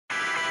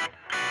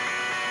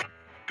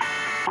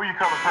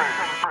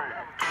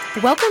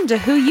Welcome to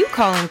Who You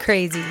Callin'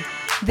 Crazy.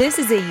 This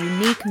is a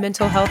unique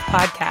mental health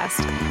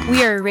podcast.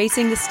 We are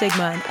erasing the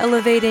stigma and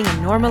elevating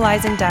and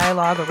normalizing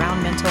dialogue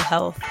around mental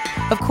health.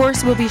 Of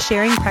course, we'll be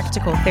sharing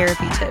practical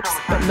therapy tips,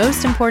 but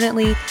most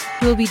importantly,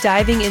 we'll be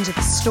diving into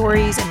the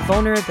stories and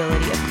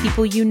vulnerability of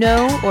people you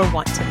know or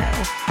want to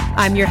know.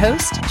 I'm your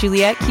host,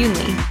 Juliette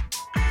Cunley.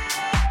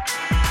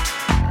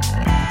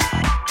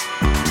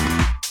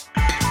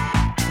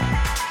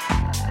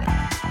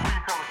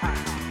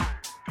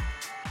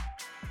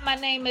 My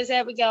name is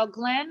Abigail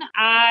Glenn.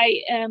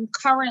 I am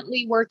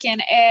currently working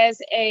as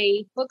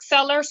a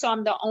bookseller. So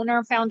I'm the owner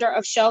and founder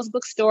of Shelves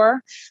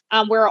Bookstore.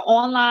 We're an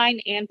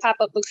online and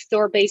pop-up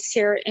bookstore based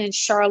here in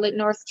Charlotte,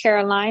 North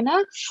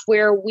Carolina,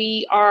 where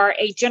we are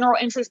a general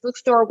interest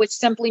bookstore, which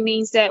simply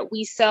means that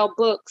we sell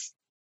books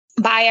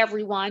by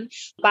everyone,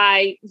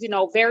 by,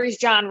 various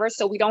genres.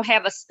 So we don't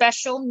have a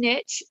special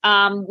niche.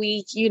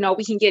 We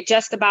can get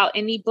just about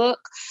any book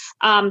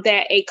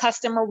that a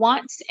customer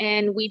wants.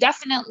 And we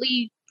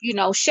definitely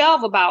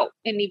shelve about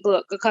any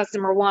book a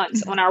customer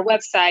wants on our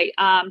website,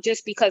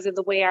 just because of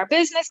the way our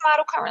business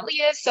model currently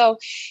is. So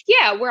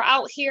yeah, we're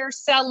out here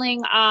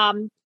selling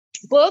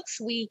books.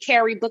 We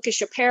carry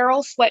bookish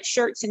apparel,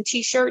 sweatshirts and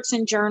t-shirts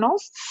and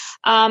journals.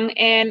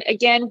 And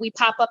again, we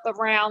pop up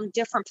around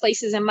different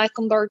places in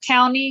Mecklenburg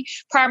County.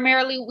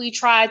 Primarily, we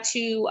try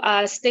to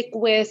stick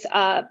with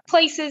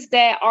places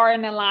that are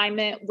in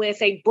alignment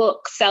with a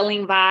book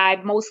selling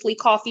vibe, mostly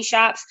coffee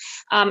shops.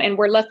 And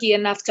we're lucky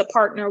enough to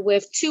partner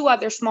with two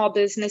other small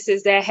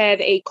businesses that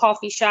have a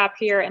coffee shop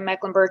here in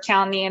Mecklenburg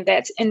County, and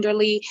that's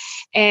Enderly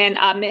and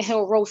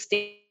Mid-Hill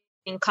Roasting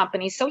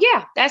Company. So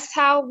yeah, that's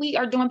how we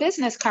are doing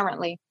business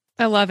currently.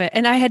 I love it.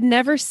 And I had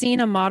never seen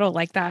a model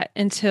like that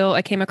until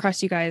I came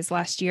across you guys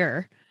last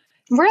year.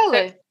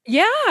 Really?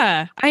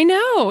 Yeah, I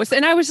know.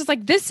 And I was just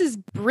like, this is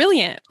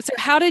brilliant. So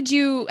how did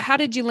you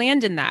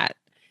land in that?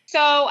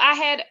 So I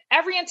had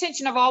every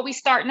intention of always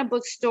starting a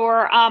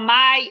bookstore.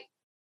 My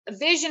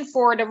vision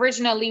for it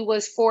originally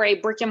was for a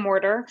brick and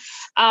mortar.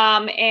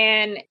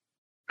 And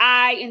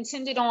I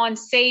intended on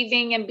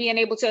saving and being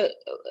able to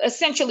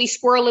essentially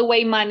squirrel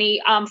away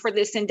money for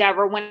this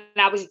endeavor when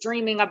I was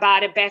dreaming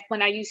about it back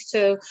when I used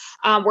to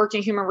work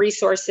in human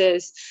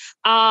resources.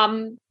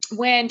 When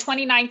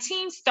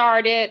 2019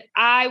 started,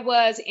 I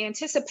was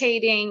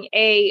anticipating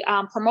a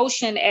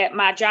promotion at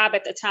my job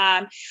at the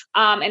time.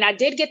 And I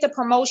did get the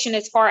promotion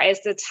as far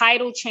as the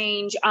title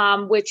change,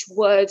 which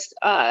was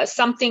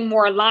something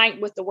more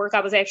aligned with the work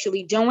I was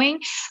actually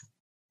doing.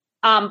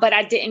 But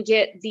I didn't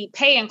get the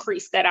pay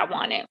increase that I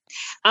wanted.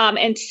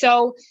 And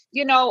so,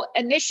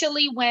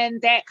 initially when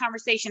that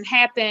conversation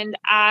happened,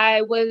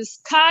 I was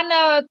kind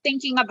of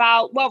thinking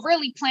about,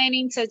 really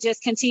planning to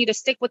just continue to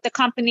stick with the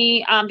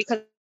company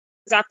because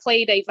I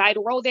played a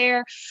vital role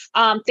there.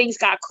 Things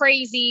got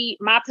crazy.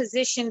 My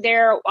position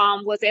there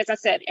was, as I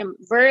said,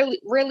 really,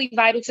 really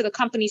vital to the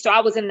company. So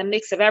I was in the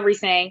mix of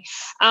everything.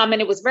 And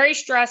it was very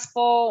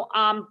stressful.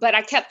 But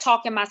I kept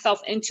talking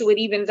myself into it,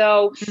 even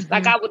though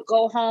I would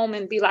go home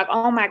and be like,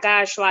 oh my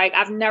gosh,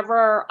 I've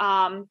never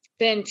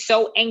been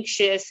so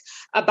anxious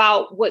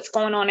about what's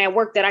going on at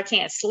work that I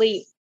can't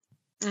sleep.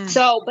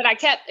 So, but I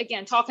kept,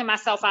 again, talking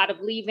myself out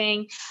of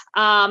leaving.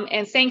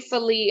 And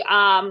thankfully,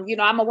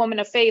 I'm a woman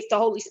of faith. The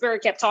Holy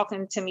Spirit kept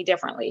talking to me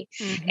differently.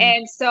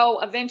 And so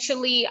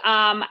eventually,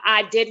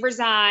 I did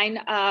resign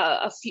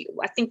I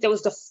think it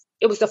was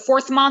the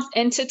fourth month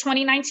into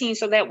 2019.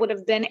 So that would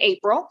have been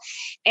April.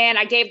 And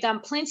I gave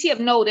them plenty of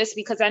notice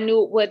because I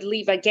knew it would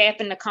leave a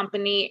gap in the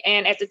company.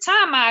 And at the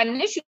time, my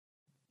initial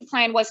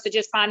plan was to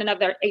just find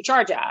another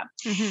HR job.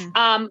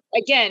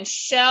 Again,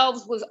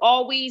 Shelves was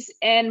always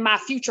in my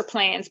future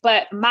plans,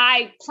 but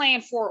my plan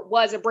for it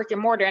was a brick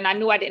and mortar. And I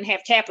knew I didn't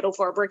have capital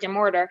for a brick and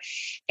mortar.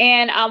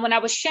 And when I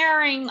was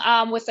sharing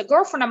with a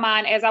girlfriend of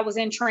mine, as I was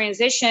in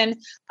transition,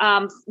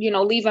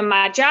 leaving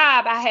my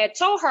job, I had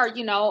told her,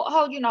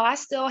 I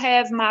still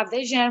have my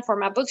vision for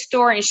my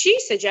bookstore. And she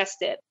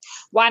suggested,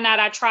 why not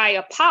I try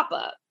a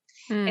pop-up?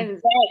 And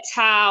that's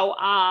how,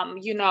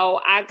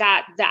 I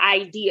got the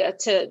idea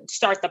to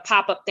start the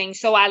pop-up thing.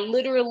 So I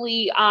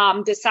literally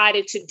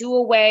decided to do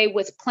away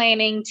with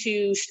planning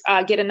to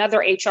get another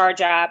HR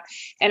job.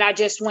 And I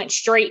just went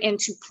straight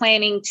into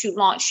planning to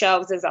launch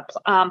Shelves as a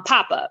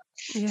pop-up.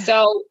 Yeah.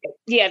 So,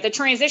 the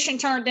transition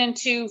turned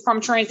into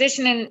from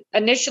transitioning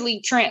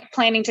initially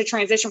planning to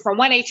transition from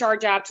one HR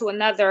job to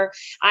another.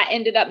 I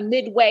ended up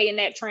midway in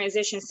that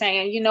transition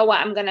saying, you know what,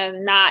 I'm going to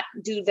not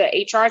do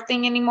the HR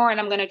thing anymore. And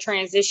I'm going to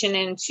transition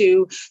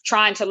into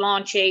trying to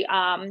launch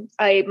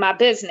my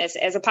business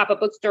as a pop-up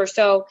bookstore.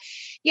 So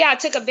I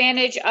took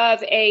advantage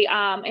of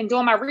in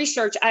doing my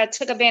research, I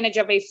took advantage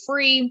of a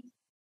free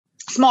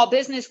small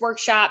business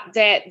workshop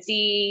that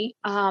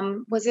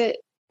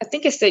I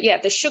think it's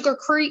the Sugar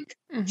Creek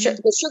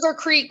The Sugar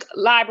Creek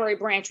Library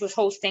branch was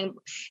hosting.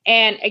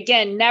 And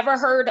again, never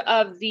heard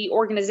of the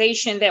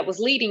organization that was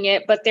leading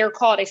it, but they're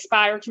called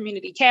Aspire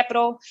Community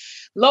Capital.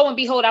 Lo and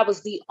behold, I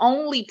was the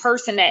only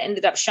person that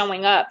ended up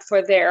showing up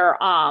for their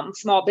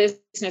small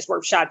business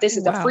workshop. This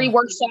is a free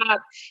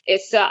workshop.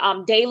 It's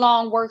a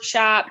day-long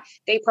workshop.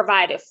 They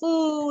provided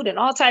food and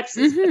all types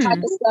of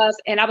stuff.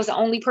 And I was the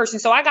only person.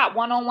 So I got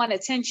one-on-one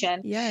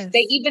attention. Yes.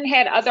 They even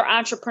had other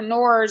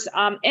entrepreneurs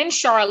in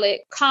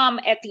Charlotte come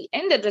at the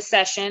end of the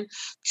session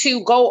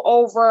to go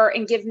over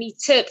and give me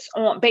tips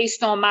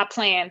based on my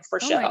plan for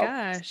show. Oh my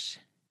gosh.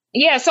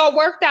 Yeah, so it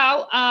worked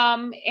out.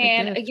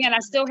 And again, I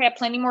still had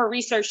plenty more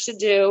research to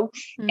do.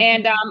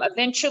 And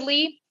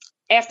eventually,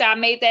 after I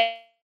made that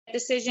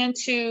decision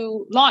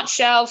to launch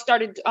Shelves,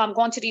 started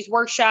going to these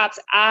workshops,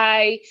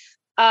 I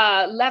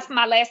left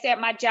my last day at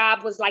my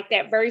job was like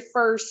that very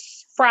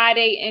first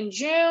Friday in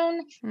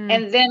June.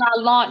 And then I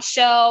launched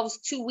Shelves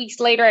 2 weeks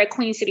later at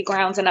Queen City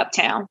Grounds in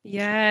Uptown.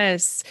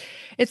 Yes.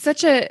 It's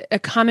such a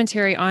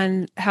commentary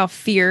on how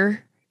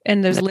fear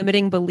and those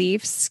limiting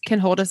beliefs can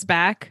hold us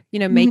back,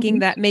 making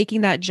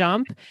that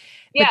jump.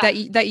 Yeah.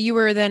 But that you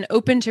were then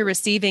open to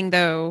receiving,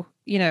 though,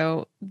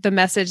 the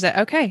message that,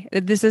 okay,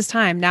 this is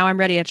time. Now I'm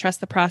ready. I trust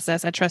the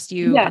process. I trust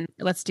you. And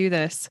let's do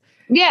this.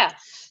 Yeah.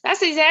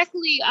 That's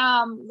exactly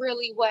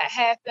really what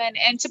happened.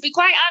 And to be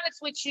quite honest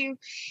with you,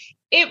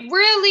 it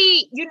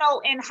really,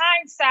 in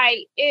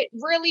hindsight, it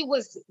really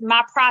was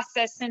my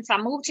process since I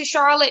moved to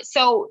Charlotte.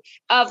 So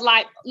of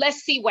like, let's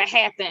see what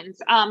happens.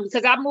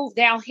 Because I moved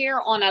down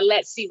here on a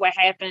let's see what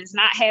happens,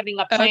 not having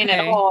a plan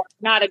at all,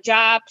 not a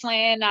job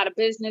plan, not a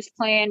business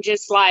plan,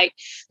 just like,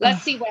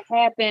 let's see what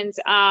happens.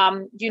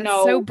 That's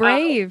so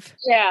brave.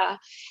 Yeah.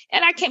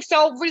 And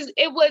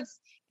it was,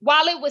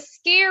 while it was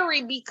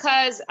scary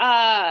because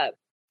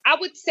I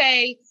would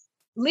say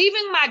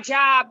leaving my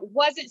job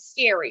wasn't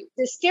scary.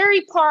 The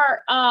scary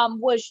part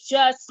was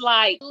just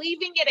like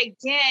leaving it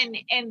again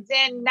and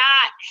then not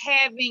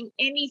having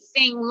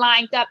anything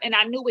lined up. And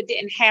I knew it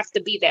didn't have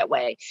to be that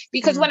way.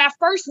 Because when I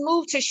first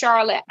moved to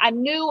Charlotte, I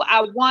knew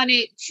I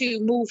wanted to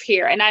move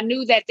here and I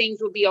knew that things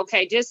would be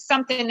okay. Just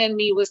something in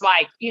me was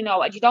like, you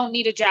don't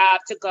need a job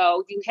to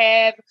go. You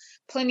have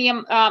plenty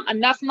of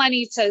enough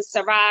money to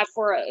survive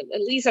for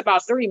at least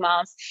about 3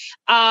 months.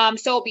 So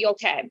it'll be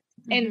okay.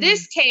 In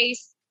this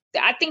case,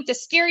 I think the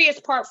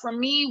scariest part for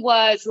me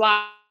was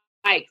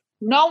like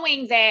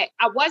knowing that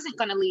I wasn't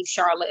going to leave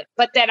Charlotte,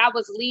 but that I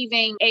was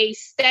leaving a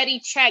steady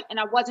check and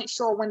I wasn't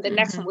sure when the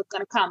next one was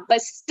going to come.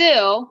 But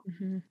still,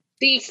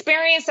 the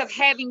experience of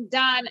having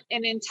done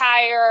an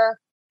entire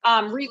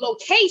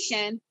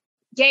relocation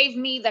gave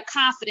me the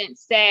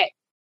confidence that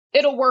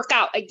it'll work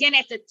out. Again,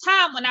 at the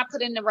time when I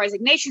put in the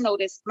resignation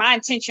notice, my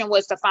intention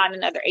was to find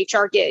another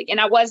HR gig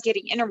and I was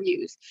getting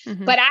interviews,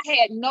 but I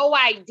had no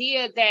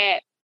idea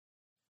that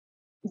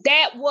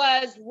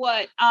was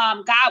what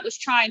God was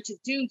trying to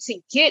do to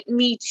get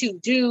me to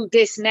do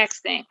this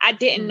next thing. I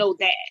didn't know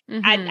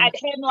that. I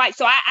had no idea.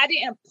 So I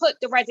didn't put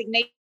the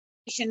resignation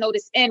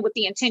notice in with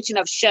the intention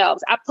of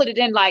Shelves. I put it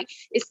in like,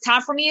 it's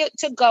time for me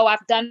to go.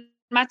 I've done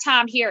my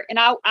time here and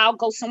I'll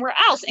go somewhere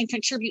else and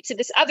contribute to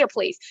this other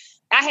place.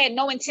 I had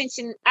no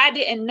intention. I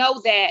didn't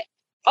know that,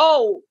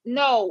 oh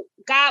no,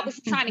 God was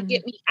trying to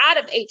get me out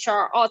of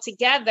HR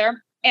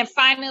altogether and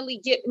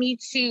finally get me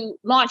to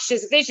launch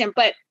this vision.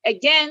 But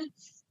again,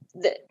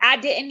 I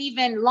didn't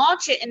even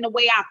launch it in the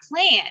way I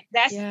planned.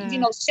 That's,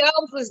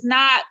 Shelves was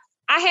not,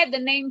 I had the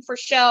name for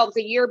Shelves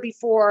a year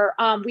before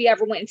we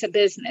ever went into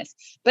business,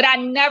 but I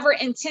never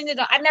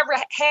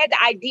had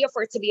the idea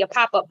for it to be a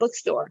pop-up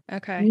bookstore.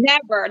 Okay.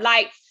 Never.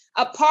 Like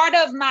a part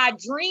of my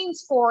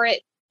dreams for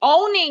it,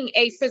 owning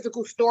a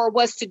physical store,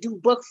 was to do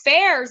book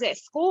fairs at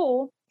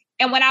school.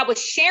 And when I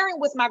was sharing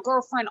with my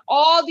girlfriend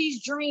all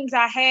these dreams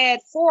I had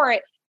for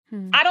it,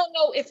 I don't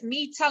know if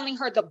me telling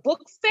her the book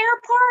fair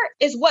part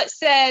is what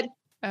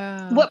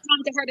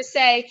prompted her to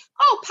say,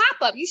 oh,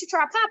 pop-up, you should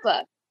try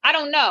pop-up. I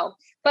don't know.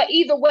 But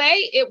either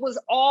way, it was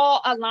all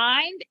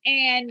aligned.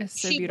 And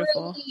so she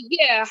beautiful.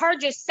 Really, her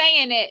just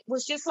saying it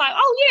was just like,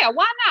 oh yeah,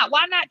 why not?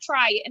 Why not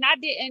try it? And I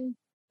didn't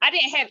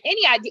have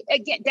any idea.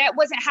 Again, that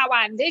wasn't how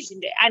I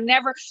envisioned it.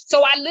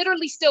 So I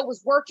literally still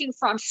was working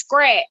from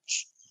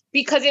scratch.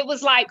 Because it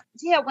was like,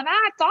 when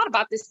I thought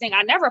about this thing,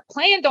 I never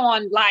planned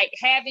on like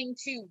having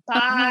to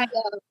buy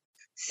a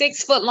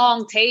 6-foot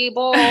long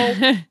table,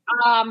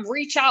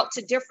 reach out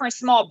to different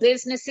small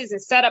businesses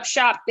and set up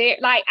shop there.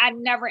 Like I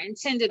never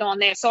intended on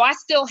that. So I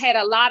still had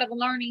a lot of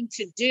learning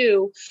to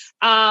do.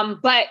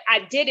 But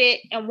I did it.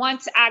 And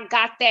once I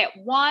got that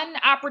one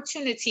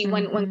opportunity,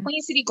 when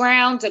Queen City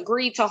Grounds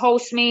agreed to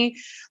host me,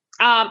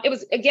 it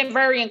was again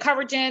very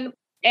encouraging.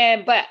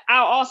 But I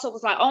also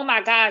was like, oh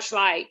my gosh,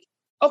 like,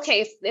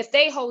 okay, if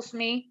they host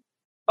me,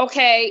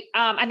 okay,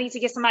 I need to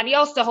get somebody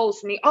else to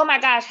host me. Oh my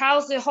gosh,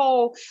 how's the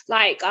whole,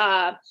 like,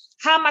 how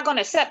am I going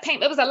to set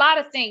payment? It was a lot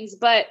of things,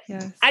 but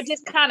I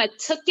just kind of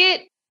took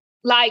it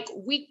like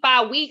week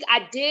by week.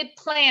 I did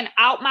plan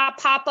out my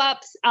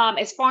pop-ups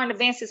as far in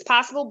advance as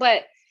possible,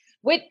 but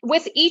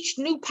with each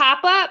new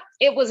pop-up,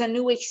 it was a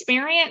new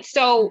experience.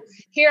 So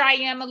here I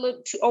am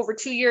over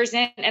 2 years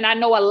in, and I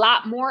know a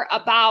lot more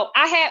about,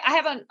 I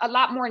have a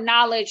lot more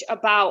knowledge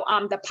about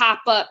the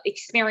pop-up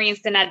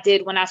experience than I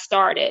did when I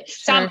started.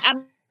 Sure. So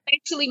I'm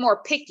actually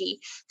more picky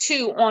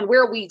too on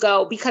where we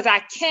go, because I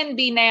can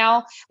be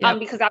now,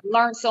 because I've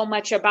learned so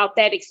much about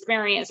that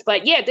experience.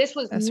 But yeah, this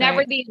was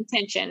never the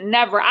intention.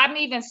 Never. I'm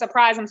even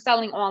surprised I'm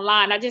selling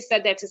online. I just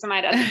said that to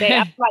somebody the other day.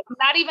 I'm like, I'm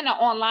not even an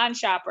online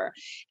shopper.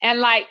 And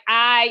like,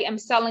 I am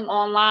selling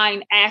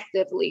online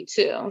actively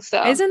too.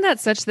 So isn't that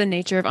such the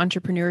nature of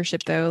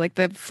entrepreneurship though? Like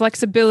the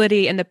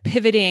flexibility and the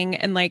pivoting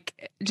and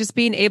like just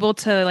being able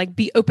to like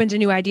be open to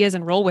new ideas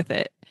and roll with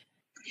it.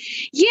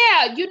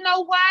 Yeah. You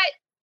know what?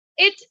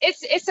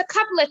 It's a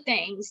couple of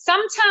things.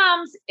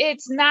 Sometimes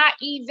it's not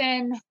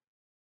even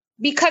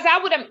because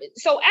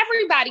so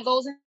everybody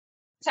goes into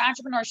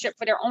entrepreneurship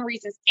for their own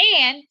reasons.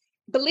 And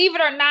believe it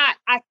or not,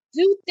 I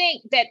do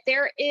think that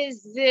there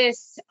is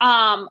this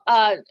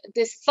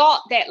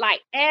thought that like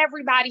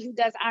everybody who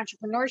does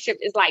entrepreneurship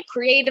is like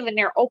creative and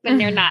they're open.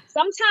 They're not.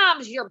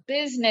 Sometimes your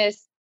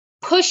business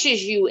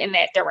pushes you in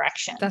that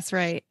direction. That's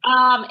right.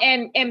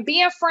 And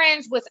being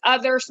friends with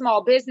other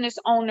small business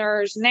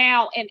owners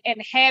now and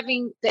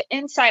having the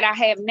insight I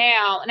have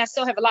now, and I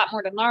still have a lot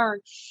more to learn,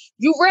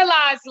 you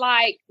realize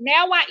like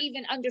now I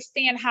even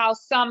understand how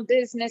some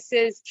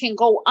businesses can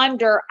go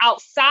under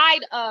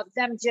outside of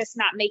them just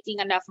not making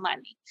enough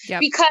money.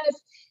 Yep.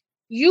 Because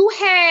you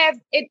have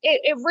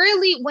it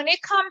really, when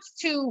it comes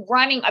to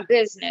running a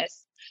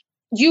business,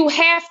 you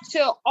have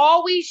to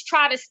always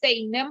try to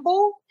stay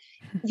nimble,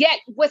 yet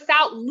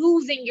without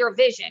losing your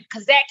vision,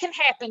 because that can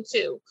happen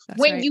too. That's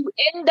when right. you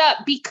end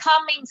up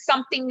becoming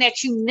something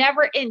that you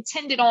never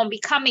intended on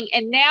becoming,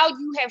 and now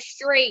you have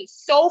strayed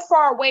so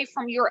far away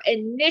from your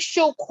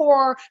initial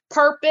core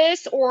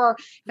purpose or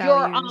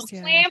Values,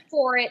 your plan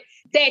for it,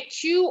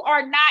 that you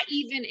are not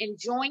even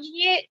enjoying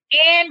it,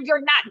 and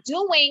you're not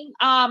doing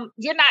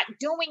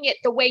it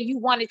the way you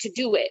wanted to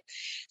do it.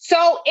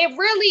 So it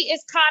really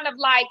is kind of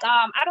like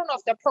I don't know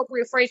if the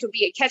appropriate phrase would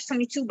be a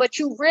catch-22, but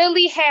you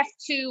really have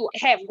to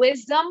have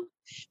wisdom,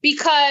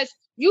 because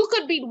you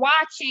could be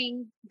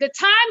watching, the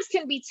times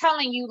can be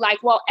telling you like,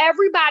 well,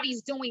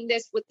 everybody's doing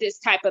this with this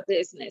type of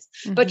business,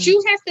 but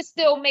you have to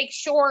still make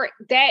sure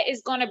that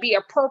is going to be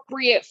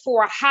appropriate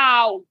for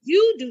how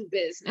you do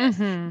business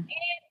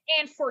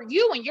and for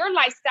you and your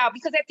lifestyle.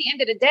 Because at the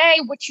end of the day,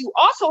 what you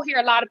also hear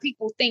a lot of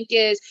people think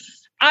is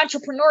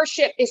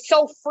entrepreneurship is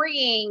so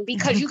freeing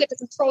because you get to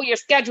control your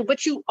schedule,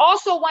 but you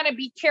also want to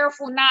be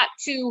careful not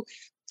to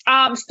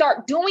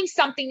start doing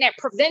something that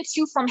prevents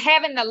you from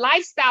having the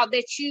lifestyle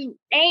that you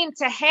aim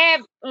to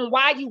have and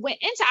why you went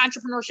into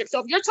entrepreneurship. So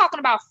if you're talking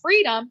about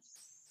freedom,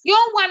 you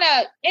don't want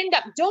to end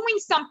up doing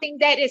something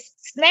that is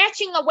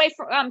snatching away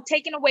from,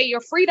 taking away your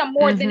freedom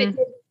more than it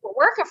did for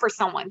working for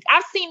someone.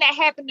 I've seen that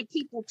happen to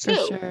people too.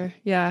 For sure.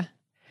 Yeah.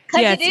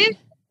 Because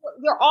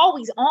you're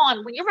always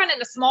on. When you're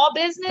running a small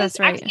business, that's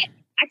right.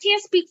 I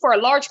can't speak for a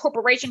large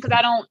corporation because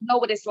I don't know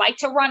what it's like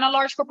to run a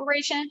large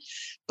corporation.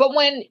 But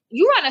when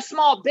you run a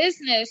small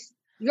business,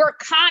 you're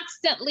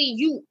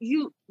constantly,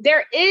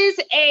 there is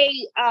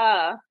a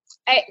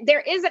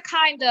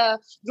kind of,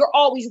 you're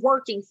always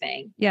working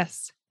thing.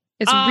 Yes.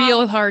 It's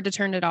real hard to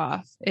turn it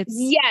off.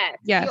 Yes.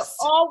 You're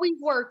always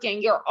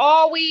working. You're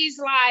always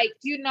like,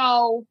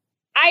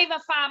 I even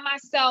find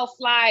myself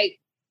like,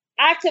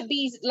 I could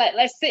be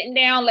let's sitting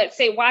down, let's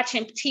say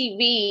watching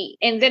TV,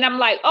 and then I'm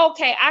like,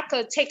 okay, I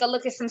could take a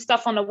look at some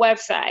stuff on the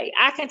website.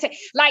 I can take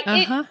it's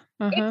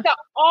the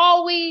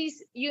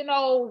always,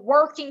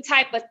 working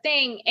type of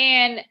thing.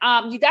 And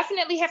you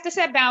definitely have to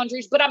set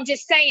boundaries, but I'm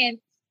just saying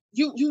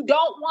you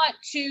don't want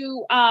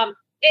to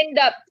end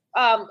up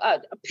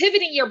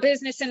pivoting your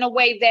business in a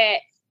way that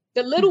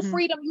the little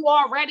freedom you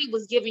already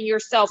was giving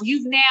yourself,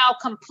 you've now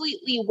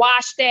completely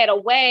washed that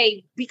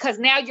away, because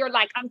now you're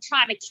like, I'm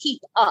trying to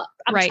keep up.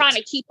 I'm trying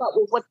to keep up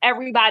with what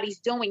everybody's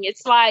doing.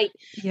 It's like,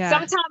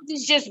 sometimes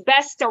it's just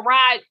best to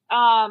ride.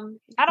 I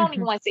don't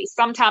even want to say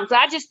sometimes, but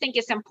I just think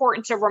it's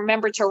important to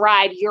remember to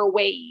ride your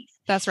wave.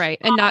 That's right.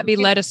 And not be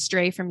led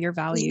astray from your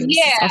values.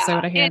 Yeah. That's also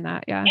what I hear in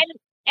that. Yeah.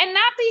 And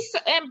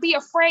not be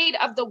afraid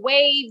of the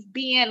wave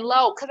being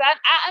low. Cause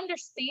I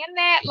understand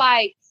that.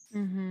 Like,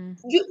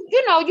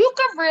 you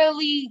could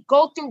really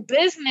go through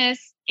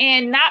business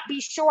and not be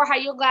sure how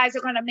you guys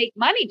are going to make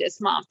money this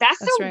month.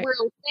 That's a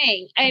real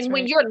thing. And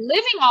when you're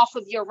living off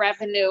of your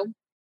revenue,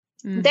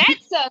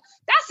 that's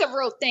a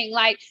real thing.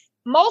 Like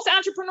most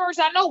entrepreneurs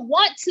I know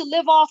want to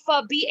live off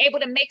of, be able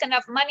to make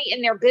enough money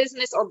in their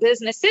business or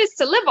businesses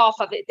to live off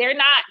of it. They're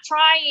not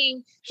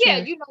trying. Sure. Yeah.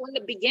 In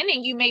the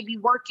beginning, you may be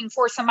working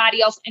for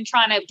somebody else and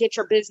trying to get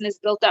your business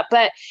built up.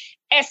 But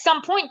at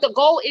some point, the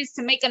goal is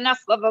to make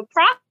enough of a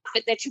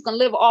profit that you can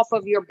live off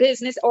of your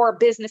business or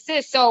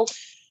businesses. So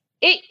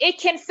it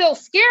can feel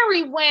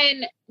scary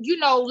when,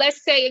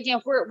 let's say,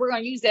 again, we're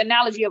going to use the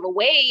analogy of a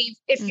wave.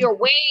 If your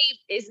wave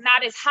is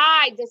not as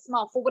high this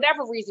month, for whatever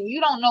reason, you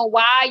don't know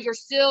why, you're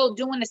still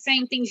doing the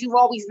same things you've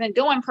always been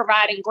doing,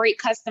 providing great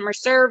customer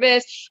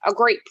service, a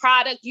great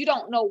product. You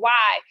don't know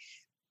why.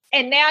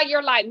 And now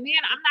you're like,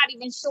 man, I'm not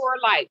even sure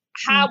like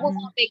how we're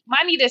going to make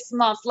money this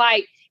month.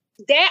 Like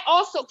that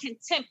also can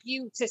tempt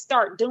you to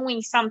start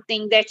doing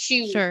something that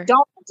you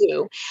don't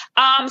do.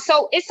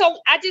 So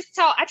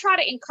I try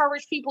to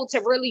encourage people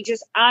to really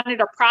just honor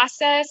the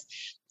process.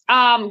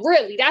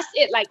 Really, that's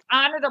it. Like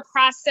honor the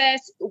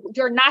process.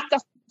 You're not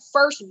the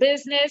first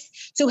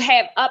business to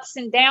have ups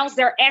and downs.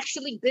 There are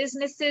actually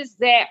businesses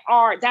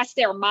that's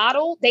their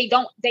model. They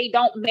don't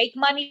make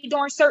money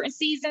during certain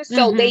seasons.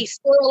 So they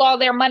squirrel all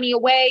their money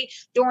away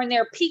during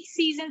their peak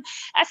season.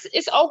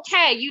 It's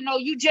okay.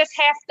 You just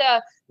have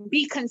to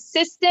be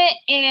consistent,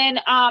 and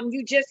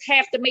you just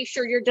have to make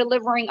sure you're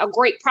delivering a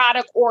great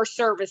product or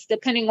service,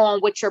 depending on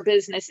what your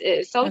business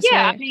is. So That's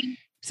right. I mean,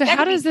 so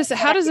how does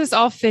this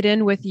all fit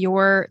in with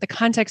the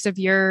context of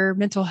your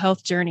mental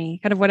health journey,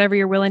 kind of whatever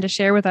you're willing to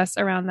share with us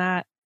around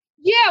that?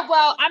 Yeah,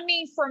 well, I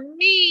mean, for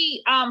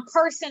me,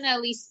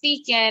 personally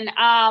speaking,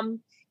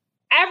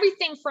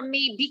 everything for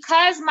me,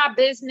 because my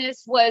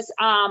business was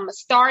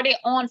started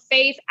on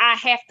faith, I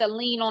have to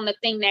lean on the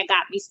thing that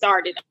got me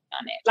started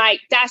on it.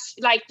 Like that's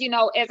like,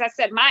 as I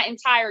said, my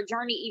entire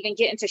journey, even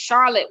getting to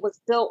Charlotte, was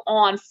built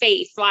on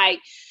faith. Like,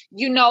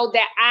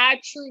 that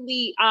I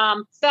truly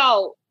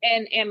felt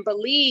and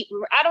believed.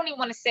 I don't even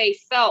want to say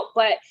felt,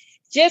 but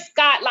just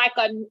got like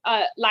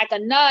a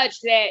nudge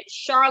that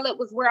Charlotte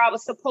was where I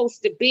was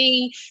supposed to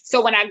be.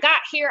 So when I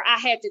got here, I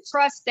had to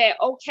trust that,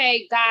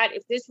 okay, God,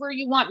 if this is where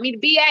you want me to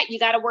be at, you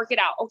got to work it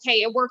out.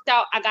 Okay, it worked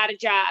out. I got a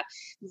job.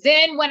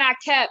 Then when I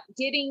kept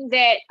getting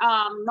that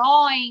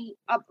gnawing,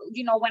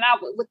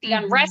 with the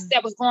unrest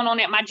that was going on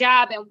at my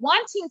job and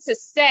wanting to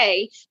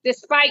stay,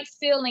 despite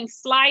feeling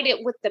slighted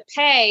with the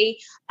pay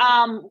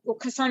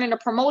concerning the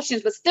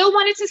promotions, but still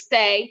wanted to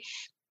stay.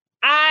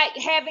 I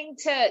having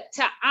to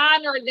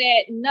honor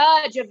that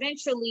nudge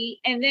eventually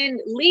and then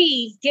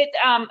leave,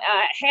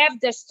 have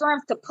the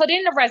strength to put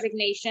in the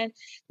resignation.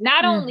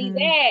 Not only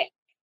that,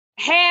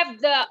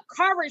 have the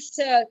courage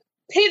to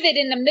pivot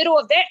in the middle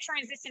of that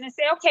transition and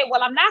say, okay,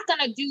 well, I'm not going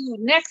to do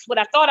next what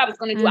I thought I was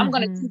going to do. I'm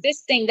going to do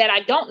this thing that I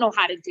don't know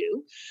how to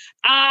do.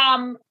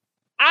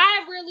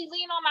 I really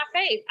lean on my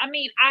faith. I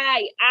mean,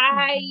 I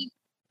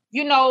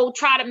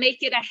try to make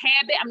it a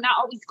habit. I'm not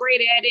always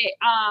great at it.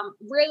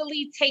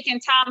 Really taking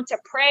time to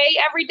pray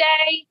every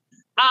day.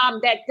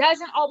 That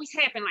doesn't always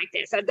happen like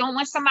this. I don't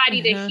want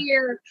somebody to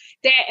hear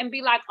that and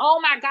be like, oh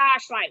my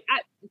gosh,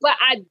 but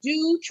I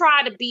do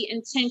try to be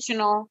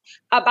intentional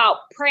about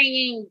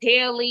praying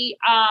daily.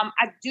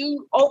 I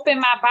do open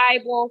my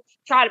Bible,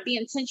 try to be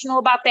intentional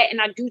about that.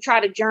 And I do try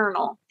to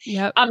journal.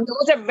 Yep.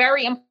 Those are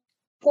very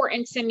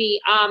important to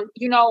me.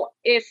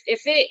 If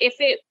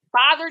it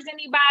bothers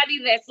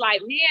anybody that's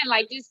like, man,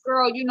 like this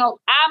girl,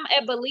 I'm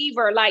a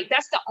believer. Like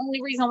that's the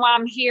only reason why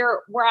I'm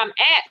here where I'm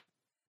at.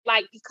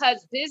 Like,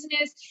 because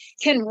business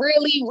can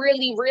really,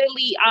 really,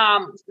 really,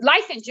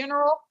 life in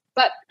general,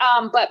 but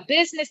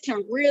business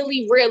can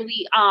really,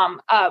 really,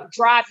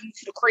 drive you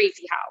to the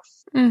crazy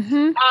house.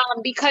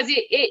 Because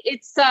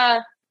it's,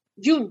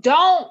 you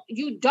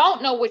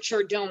don't know what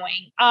you're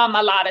doing.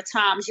 A lot of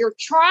times you're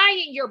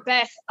trying your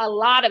best a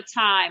lot of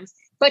times,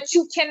 but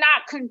you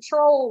cannot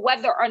control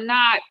whether or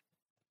not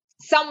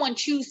someone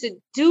chooses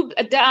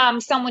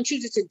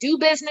to do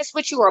business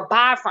with you or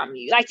buy from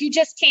you. Like you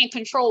just can't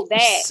control that.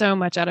 It's so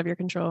much out of your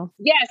control.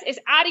 Yes, it's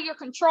out of your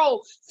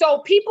control. So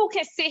people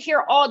can sit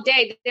here all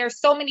day.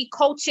 There's so many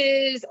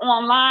coaches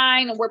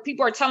online where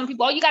people are telling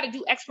people, oh, you got to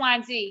do X, Y,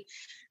 and Z.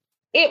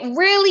 It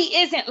really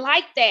isn't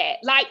like that.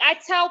 Like I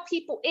tell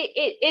people,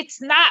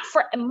 it's not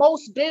for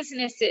most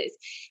businesses.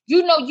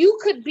 You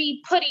could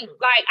be putting,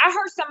 like I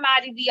heard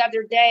somebody the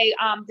other day,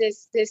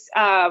 this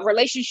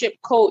relationship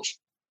coach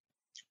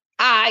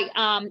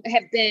I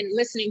have been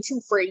listening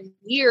to for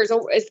years.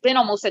 It's been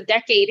almost a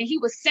decade. And he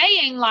was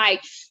saying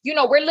like,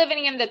 we're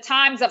living in the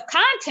times of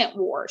content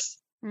wars.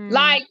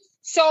 Like,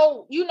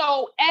 so,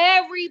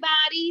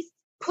 everybody's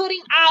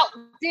putting out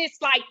this,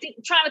 like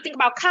trying to think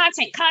about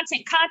content.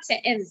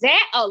 And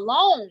that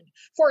alone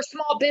for a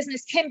small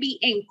business can be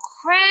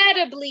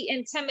incredibly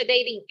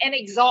intimidating and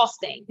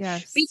exhausting.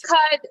 Yes.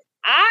 Because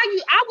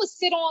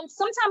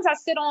sometimes I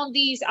sit on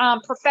these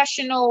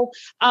professional,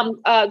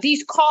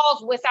 these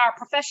calls with our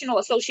professional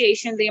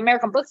association, the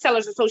American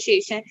Booksellers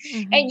Association,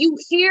 and you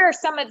hear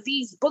some of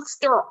these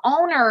bookstore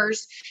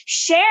owners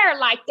share,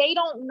 like, they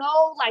don't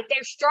know, like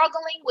they're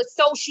struggling with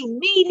social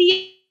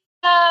media.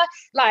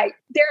 Like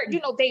they're,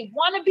 they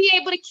want to be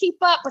able to keep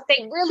up, but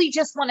they really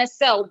just want to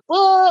sell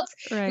books.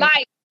 Right.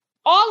 Like,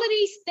 all of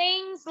these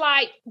things,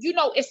 like,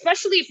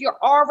 especially if you're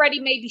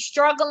already maybe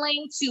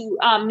struggling to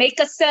make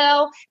a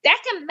sale, that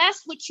can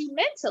mess with you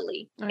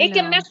mentally. It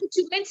can mess with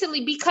you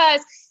mentally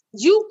because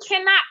you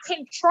cannot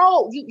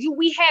control,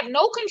 we have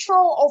no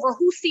control over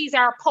who sees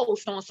our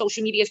post on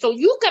social media. So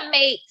you could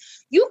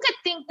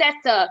think that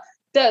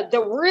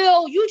the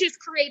reel you just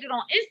created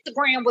on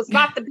Instagram was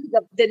about to be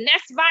the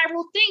next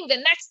viral thing,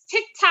 the next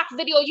TikTok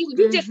video.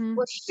 You just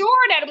were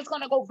sure that it was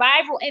going to go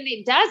viral, and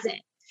it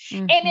doesn't.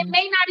 And it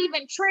may not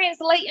even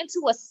translate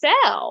into a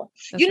sale,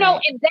 That's right.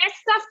 Right. And that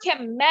stuff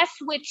can mess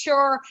with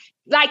your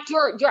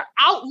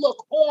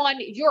outlook on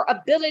your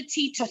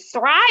ability to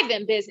thrive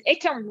in business.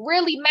 It can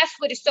really mess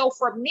with it. So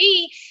for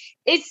me,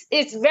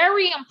 it's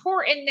very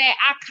important that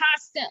I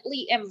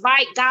constantly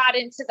invite God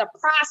into the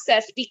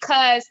process,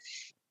 because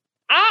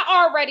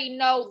I already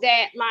know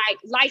that like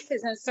life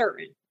is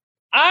uncertain.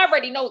 I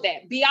already know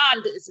that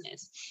beyond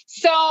business.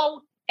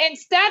 So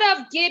instead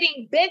of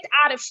getting bent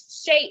out of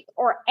shape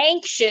or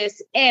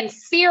anxious and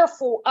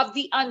fearful of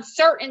the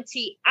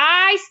uncertainty,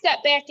 I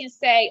step back and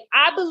say,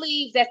 I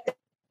believe that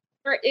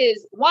there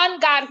is one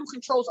God who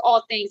controls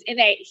all things, and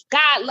that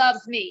God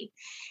loves me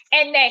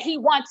and that he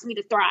wants me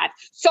to thrive.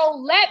 So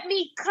let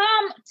me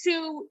come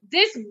to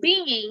this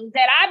being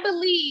that I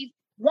believe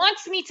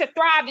wants me to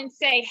thrive and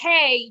say,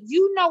 hey,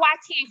 you know, I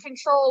can't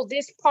control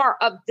this part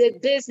of the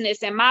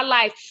business in my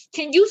life.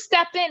 Can you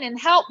step in and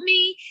help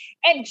me?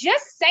 And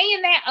just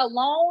saying that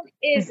alone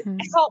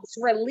helps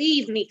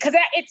relieve me, because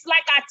it's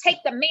like I take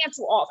the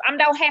mantle off. I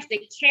don't have to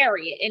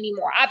carry it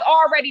anymore. I've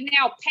already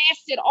now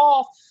passed it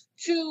off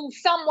to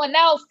someone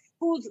else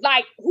who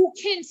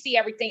can see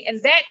everything. And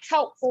that's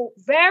helpful,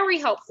 very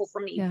helpful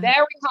for me,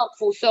 very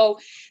helpful. So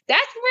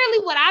that's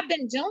really what I've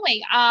been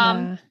doing.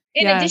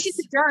 In addition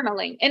to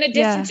journaling, in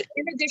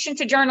addition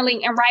to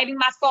journaling and writing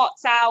my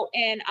thoughts out,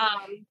 and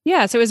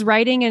so is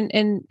writing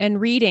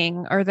and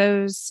reading, are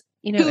those,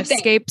 you know,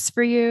 escapes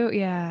for you?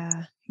 Yeah.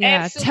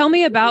 Absolutely. Tell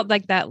me about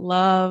like that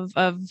love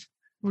of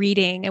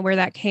reading and where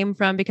that came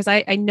from, because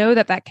I know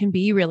that can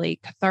be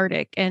really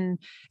cathartic and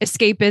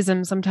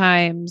escapism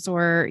sometimes,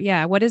 or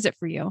what is it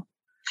for you?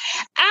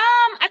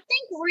 I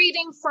think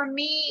reading for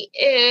me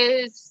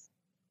is,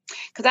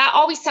 because I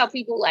always tell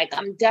people, like,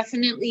 I'm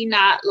definitely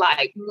not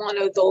like one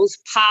of those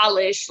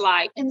polished,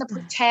 like, in the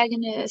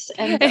protagonist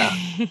and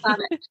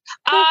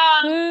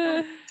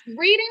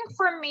reading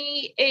for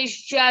me is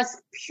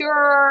just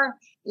pure,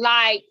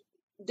 like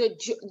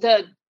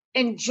the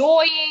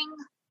enjoying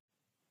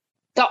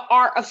the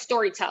art of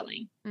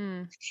storytelling.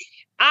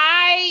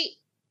 I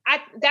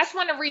that's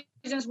one of the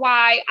reasons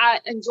why I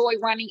enjoy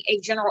running a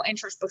general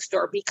interest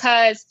bookstore,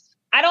 because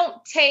I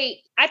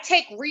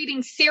take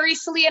reading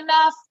seriously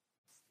enough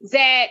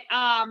that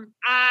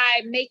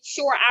I make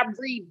sure I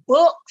read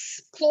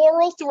books,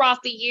 plural,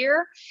 throughout the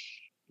year.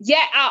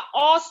 Yet I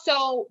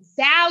also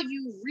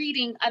value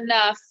reading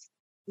enough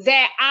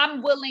that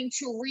I'm willing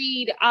to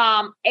read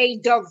a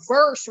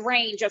diverse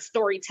range of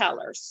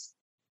storytellers.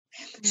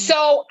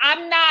 So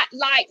I'm not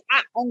like,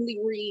 I only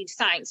read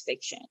science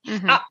fiction.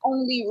 I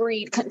only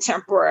read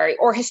contemporary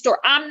or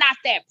historic. I'm not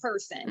that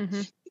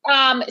person.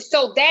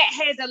 So that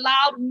has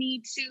allowed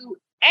me to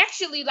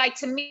actually, like,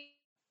 to me,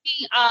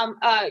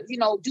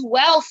 do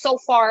well so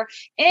far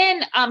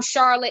in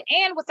Charlotte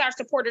and with our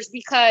supporters,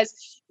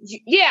 because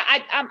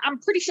I'm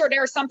pretty sure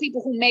there are some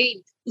people who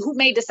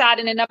may decide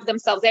in and of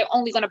themselves they're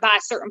only going to buy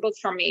certain books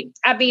from me.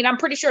 I mean, I'm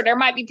pretty sure there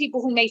might be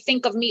people who may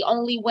think of me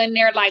only when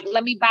they're like,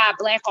 let me buy a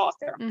Black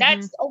author.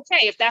 That's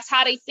okay. If that's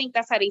how they think,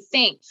 that's how they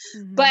think.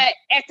 But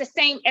at the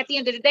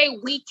end of the day,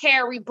 we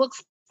carry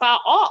books by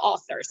all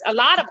authors, a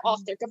lot of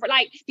authors,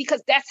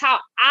 because that's how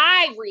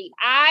I read.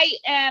 I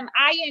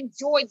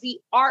enjoy the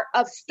art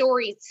of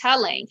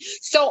storytelling.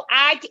 So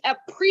I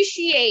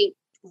appreciate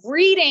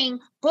reading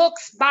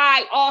books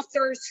by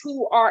authors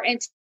who are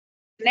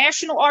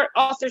international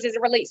authors as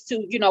it relates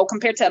to,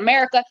 compared to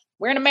America.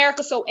 We're in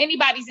America, so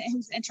anybody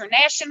who's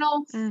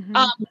international,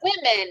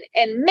 women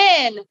and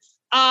men,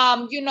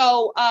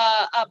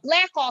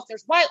 Black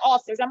authors, white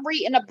authors. I'm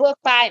reading a book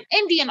by an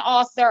Indian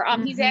author.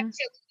 He's actually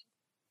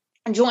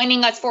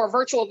joining us for a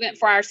virtual event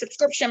for our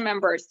subscription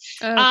members.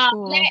 Cool.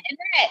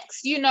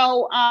 Latinx,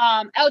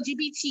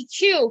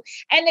 LGBTQ.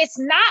 And it's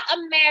not a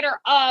matter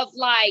of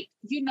like,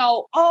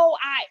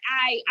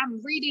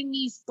 I'm reading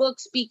these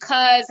books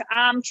because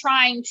I'm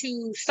trying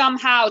to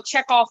somehow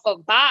check off a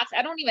box.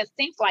 I don't even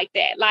think like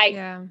that. Like,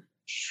 I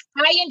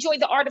enjoy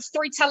the art of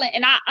storytelling,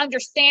 and I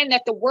understand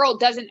that the world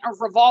doesn't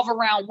revolve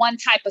around one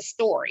type of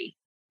story.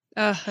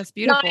 Oh, that's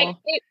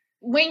beautiful.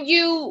 When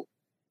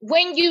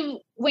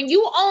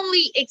you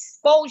only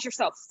expose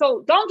yourself,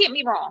 so don't get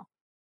me wrong,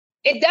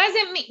 it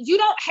doesn't mean you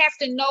don't have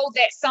to know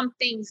that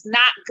something's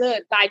not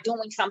good by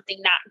doing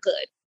something not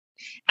good.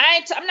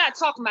 I'm not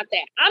talking about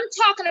that. I'm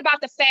talking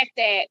about the fact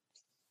that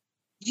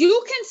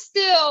you can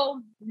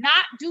still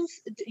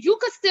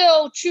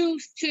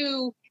choose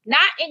to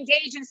not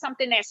engage in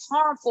something that's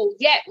harmful,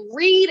 yet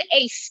read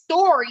a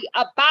story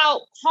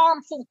about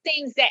harmful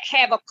things that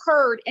have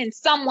occurred in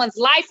someone's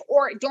life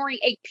or during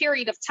a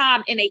period of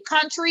time in a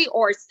country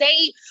or a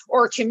state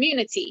or a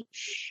community.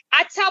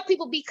 I tell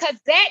people, because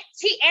that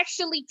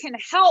actually can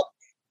help.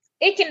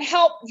 It can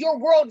help your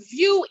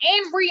worldview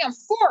and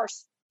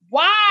reinforce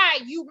why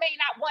you may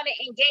not want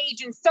to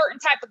engage in certain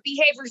type of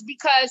behaviors,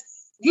 because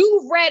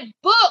you read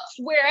books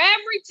where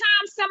every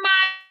time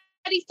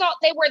somebody everybody thought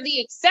they were the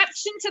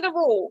exception to the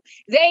rule.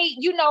 They,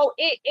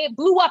 it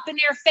blew up in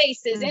their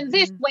faces in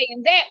this way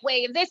and that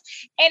way and this.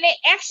 And it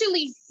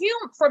actually,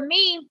 for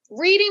me,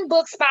 reading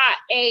books by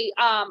a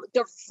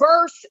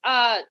diverse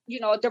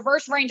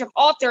range of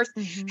authors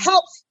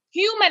helps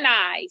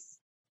humanize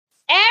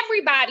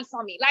everybody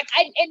for me. Like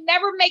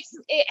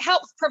it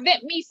helps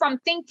prevent me from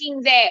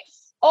thinking that,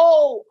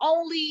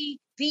 only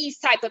these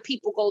type of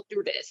people go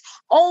through this.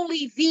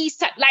 Only these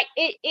type, like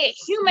it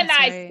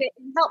humanizes it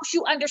and helps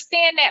you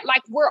understand that,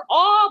 like,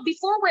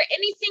 before we're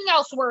anything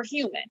else, we're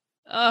human.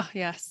 Oh,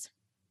 yes.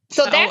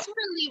 So that's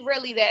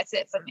really, that's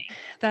it for me.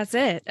 That's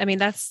it. I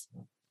mean,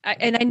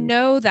 and I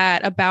know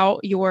that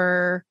about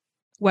your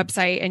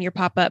website and your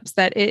pop-ups,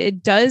 that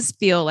it does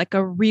feel like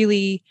a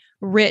really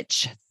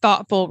rich,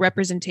 thoughtful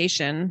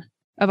representation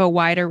of a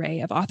wide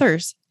array of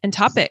authors and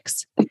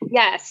topics.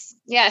 Yes.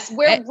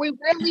 We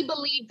really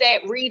believe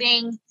that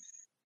reading,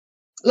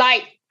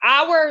 like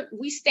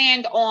we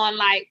stand on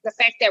like the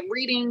fact that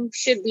reading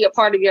should be a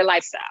part of your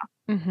lifestyle.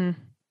 Mm-hmm.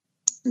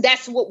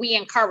 That's what we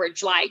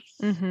encourage. Like,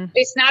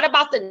 it's not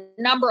about the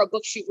number of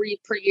books you read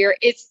per year.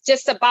 It's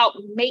just about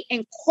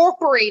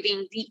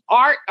incorporating the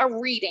art of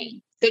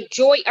reading, the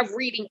joy of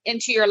reading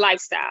into your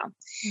lifestyle.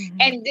 Mm-hmm.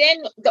 And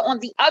then on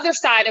the other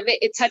side of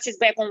it, it touches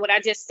back on what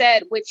I just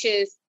said, which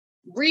is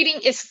reading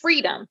is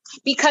freedom,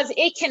 because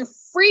it can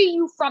free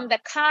you from the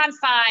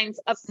confines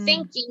of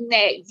thinking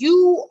that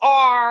you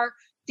are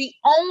the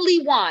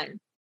only one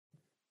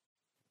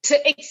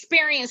to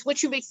experience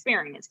what you've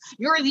experienced.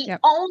 You're the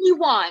only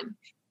one,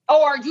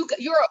 or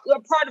you're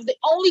a part of the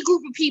only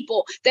group of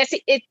people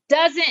it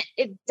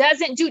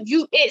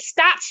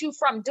stops you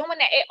from doing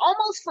that. It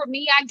almost, for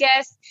me, I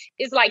guess,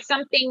 is like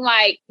something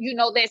like,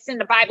 that's in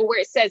the Bible where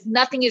it says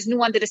nothing is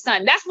new under the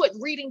sun. That's what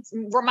reading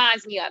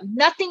reminds me of.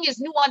 Nothing is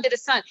new under the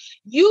sun.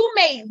 You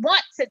may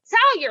want to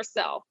tell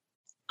yourself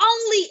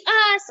only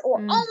us, or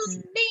only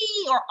me,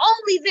 or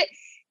only that.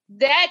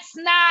 That's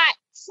not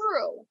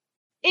true.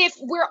 If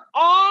we're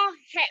all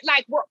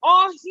we're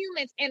all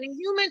humans, and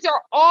humans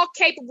are all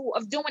capable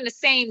of doing the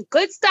same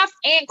good stuff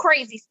and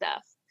crazy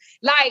stuff.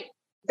 Like,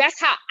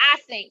 that's how I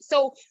think.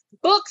 So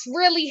books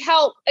really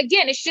help.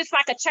 Again, it's just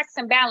like a checks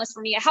and balance for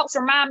me. It helps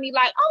remind me,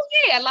 like, oh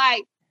yeah,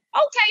 like,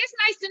 okay, it's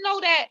nice to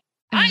know that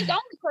I ain't the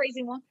only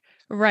crazy one.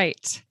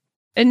 Right.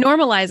 It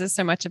normalizes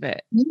so much of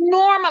it.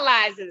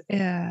 Normalizes.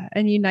 Yeah.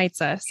 And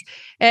unites us.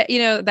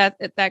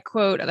 That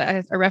quote,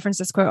 I reference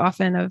this quote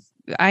often of,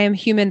 I am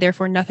human,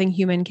 therefore nothing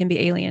human can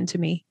be alien to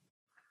me.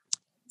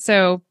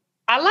 So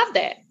I love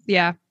that.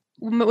 Yeah.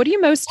 What are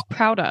you most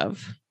proud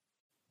of?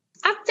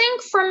 I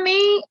think for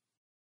me,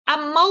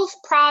 I'm most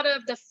proud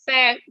of the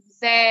fact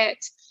that,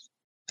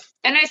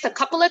 and it's a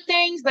couple of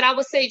things, but I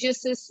would say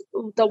just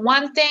the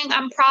one thing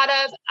I'm proud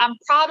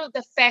of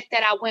the fact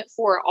that I went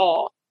for it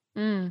all.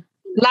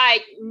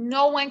 Like,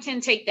 no one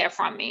can take that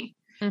from me.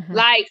 Mm-hmm.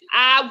 Like,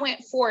 I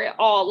went for it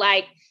all.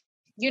 Like,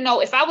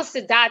 if I was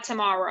to die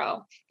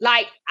tomorrow,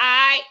 like,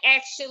 I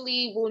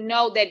actually will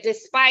know that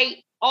despite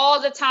all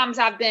the times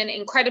I've been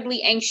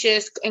incredibly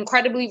anxious,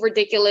 incredibly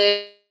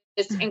ridiculous,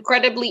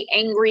 incredibly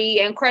angry,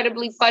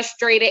 incredibly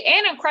frustrated,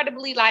 and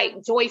incredibly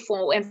like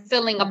joyful and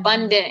feeling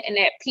abundant and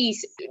at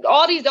peace,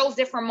 all those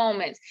different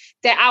moments,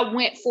 that I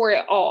went for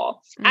it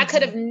all. I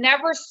could have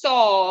never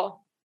saw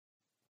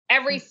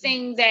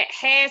everything that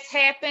has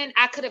happened.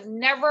 I could have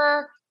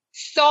never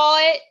saw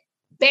it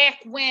back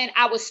when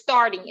I was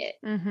starting it.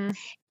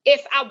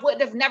 If I would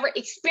have never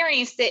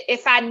experienced it,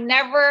 if I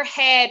never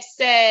had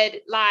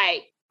said,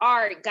 like, all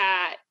right,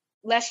 God,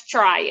 let's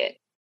try it.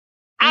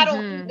 I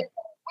don't even know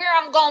where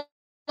I'm going.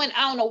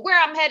 I don't know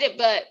where I'm headed,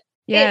 but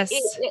yes,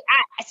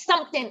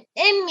 something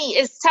in me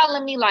is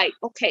telling me, like,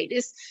 okay,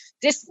 this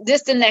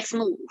the next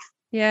move.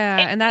 Yeah.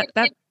 And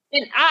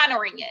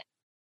honoring it.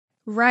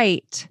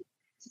 Right.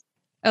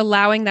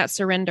 Allowing that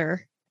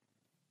surrender.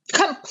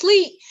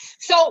 Complete.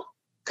 So,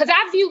 because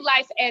I view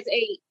life as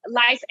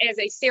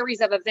a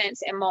series of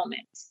events and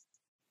moments.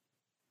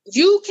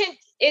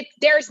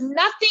 There's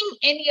nothing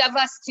any of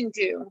us can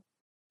do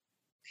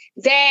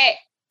that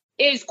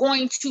is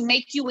going to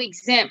make you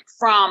exempt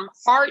from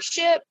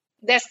hardship,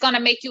 that's going to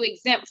make you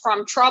exempt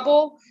from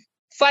trouble,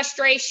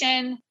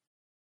 frustration,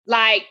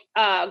 like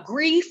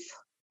grief,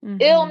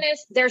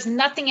 illness. There's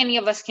nothing any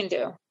of us can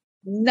do.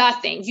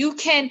 Nothing.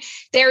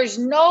 There's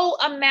no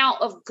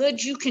amount of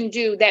good you can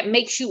do that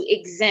makes you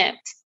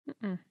exempt.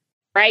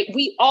 Right?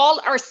 We all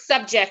are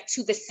subject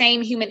to the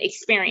same human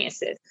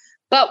experiences.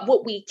 But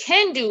what we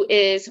can do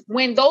is,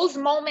 when those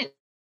moments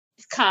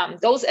come,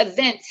 those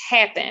events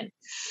happen,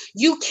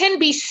 you can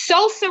be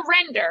so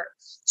surrendered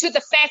to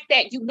the fact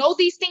that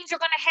these things are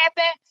going to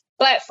happen.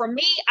 But for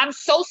me, I'm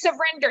so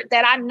surrendered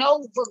that I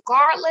know,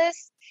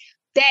 regardless,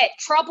 that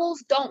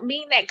troubles don't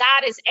mean that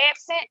God is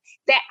absent,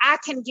 that I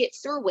can get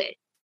through it.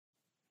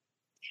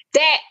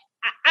 That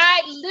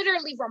I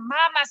literally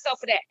remind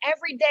myself of that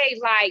every day.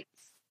 Like,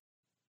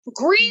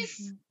 grief,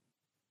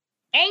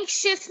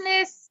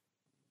 anxiousness,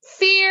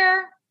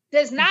 fear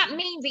does not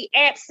mean the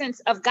absence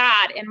of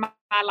God in my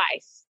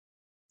life.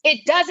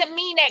 It doesn't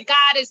mean that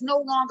God is no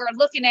longer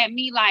looking at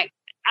me like,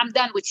 I'm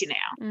done with you now.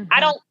 Mm-hmm. I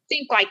don't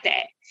think like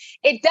that.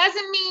 It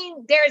doesn't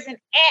mean there's an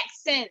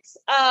absence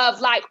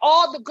of like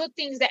all the good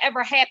things that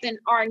ever happened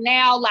are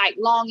now like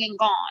long and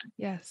gone.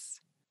 Yes.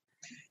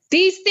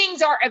 These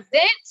things are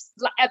events.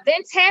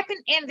 Events happen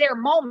in their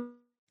moments.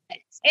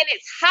 And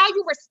it's how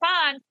you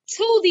respond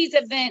to these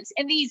events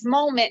and these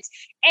moments.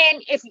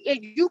 And if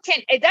you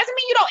can, it doesn't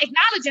mean you don't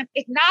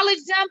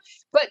acknowledge them,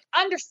 but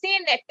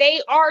understand that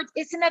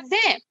it's an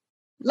event.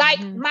 Like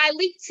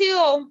Myleik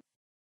Teele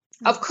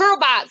of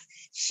Curlbox,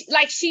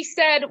 she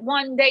said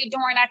one day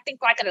during, I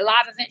think like at a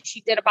live event she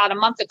did about a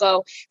month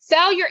ago,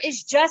 failure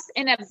is just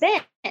an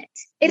event.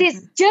 It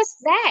is just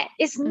that.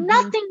 It's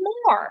nothing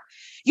more.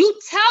 You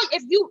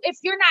if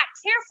you're not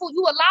careful,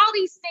 you allow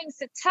these things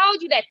to tell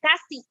you that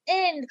that's the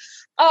end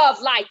of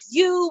like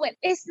you, and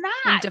it's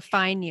not. And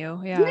define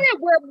you. Yeah. We're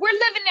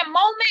living in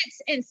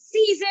moments and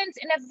seasons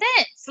and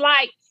events.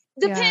 Like,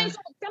 depends.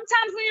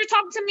 Sometimes when you're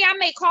talking to me, I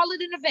may call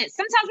it an event.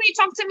 Sometimes when you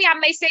talk to me, I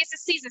may say it's a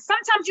season.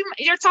 Sometimes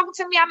you're talking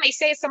to me, I may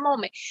say it's a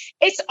moment.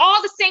 It's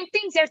all the same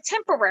things. They're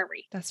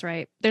temporary. That's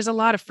right. There's a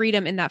lot of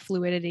freedom in that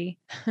fluidity.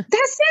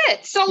 That's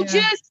it. So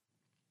just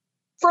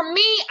for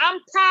me, I'm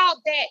proud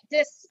that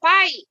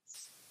despite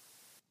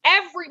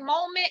every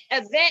moment,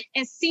 event,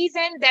 and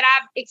season that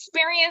I've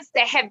experienced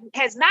that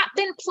has not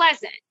been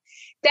pleasant,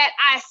 that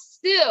I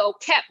still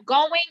kept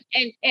going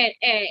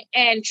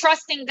and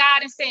trusting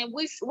God and saying,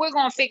 we're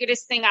going to figure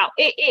this thing out.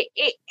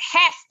 It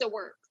has to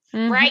work,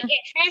 right? It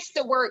has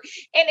to work.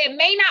 And it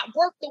may not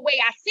work the way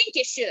I think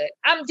it should.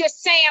 I'm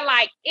just saying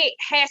like, it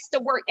has to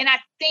work. And I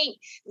think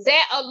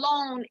that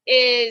alone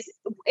is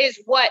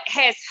what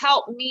has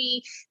helped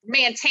me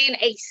maintain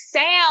a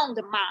sound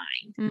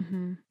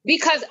mind.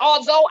 Because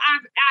although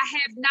I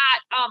have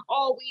not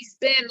always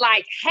been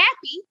like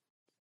happy,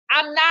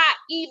 I'm not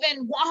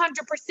even 100%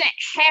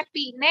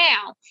 happy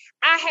now.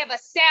 I have a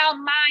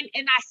sound mind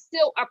and I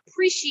still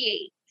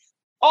appreciate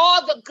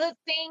all the good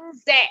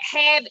things that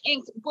have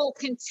and will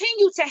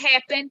continue to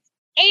happen.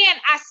 And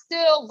I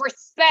still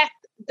respect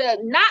the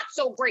not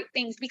so great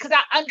things because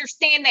I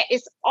understand that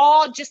it's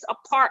all just a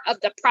part of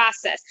the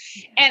process.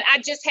 And I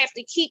just have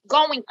to keep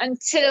going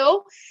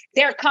until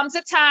there comes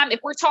a time,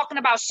 if we're talking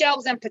about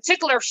shelves in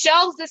particular, if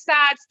shelves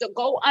decides to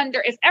go under,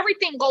 if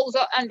everything goes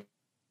under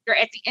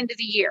at the end of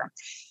the year,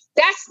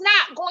 that's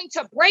not going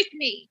to break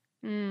me.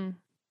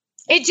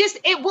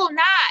 It will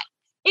not.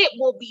 It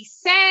will be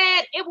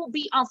sad. It will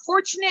be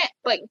unfortunate.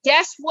 But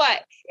guess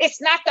what?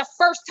 It's not the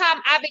first time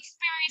I've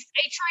experienced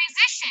a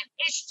transition.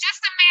 It's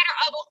just a matter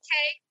of,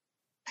 okay,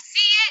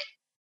 see it,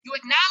 you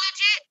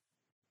acknowledge it,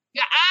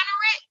 you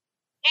honor it,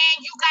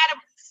 and you got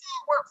to move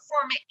forward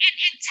from it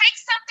and take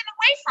something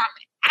away from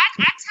it.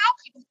 I tell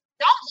people,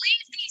 don't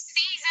leave these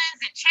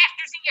seasons and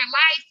chapters in your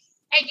life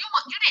and you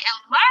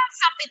didn't learn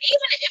something.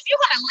 Even if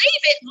you're going to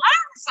leave it,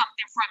 learn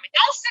something from it.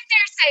 Don't sit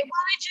there and say,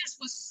 well, it just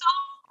was so,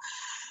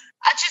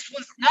 I just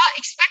was not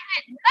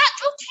expecting it. No,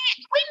 you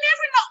can't. We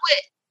never know what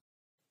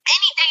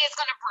any day is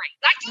going to bring.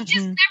 Like, you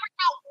just never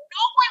know.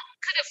 No one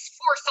could have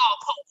foresaw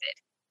COVID.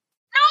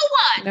 No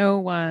one. No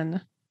one.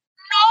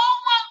 No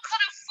one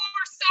could have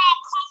foresaw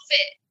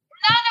COVID.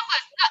 None of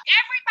us. No,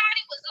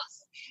 everybody was us.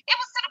 It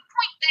was to the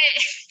point that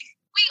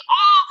we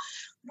all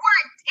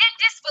were in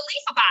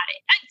disbelief about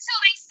it until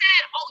they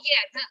said, oh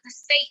yeah, the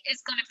state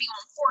is going to be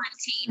on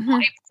quarantine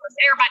because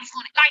everybody's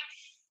going to, like,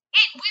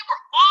 we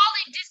were all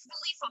in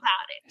disbelief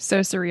about it.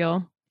 So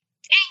surreal.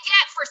 And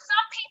yet for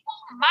some people,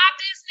 my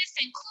business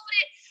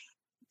included,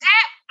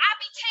 that I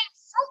became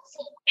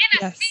fruitful in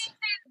a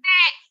season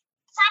that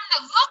from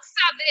the looks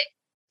of it,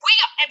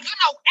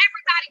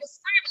 everybody was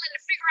scrambling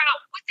to figure out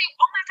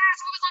oh my gosh,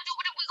 what are we going to do?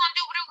 What are we going to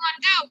do? What are we going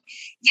to do?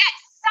 Yet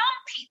some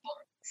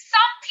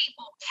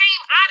people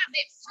came out of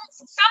it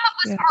fruitful. Some of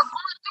us are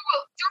going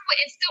through it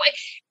and still,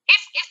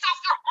 if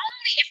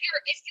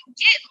you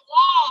get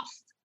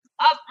lost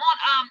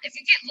if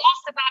you get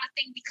lost about a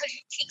thing because you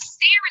keep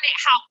staring at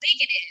how big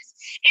it is,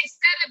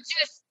 instead of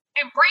just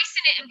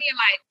embracing it and being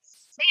like,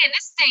 man,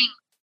 this thing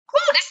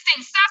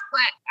sucks,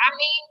 but I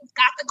mean,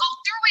 got to go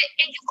through it,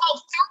 and you go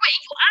through it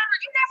and you honor,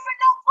 you never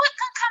know what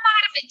can come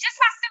out of it. Just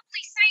by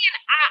simply saying,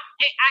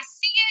 I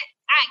see it,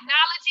 I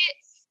acknowledge it,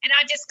 and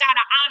I just got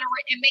to honor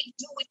it and make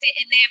do with it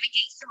and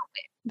navigate through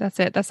it. That's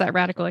it. That's that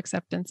radical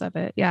acceptance of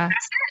it. Yeah.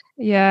 That's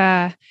it.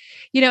 Yeah.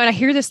 And I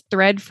hear this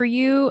thread for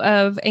you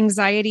of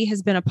anxiety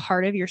has been a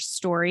part of your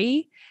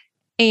story,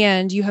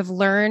 and you have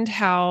learned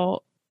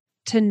how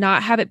to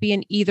not have it be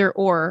an either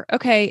or.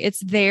 Okay, it's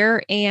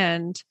there,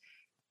 and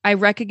I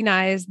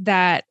recognize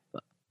that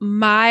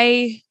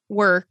my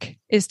work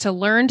is to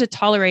learn to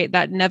tolerate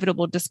that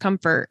inevitable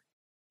discomfort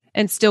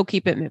and still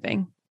keep it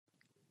moving.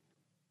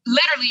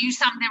 Literally, you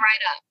summed it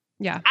right up.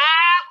 Yeah.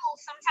 I will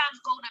sometimes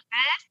go to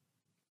bed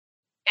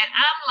and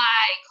I'm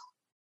like,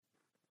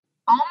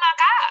 oh my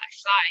gosh,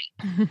 like,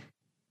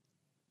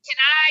 can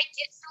I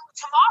get through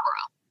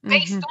tomorrow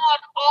based on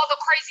all the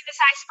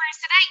craziness I experienced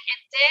today?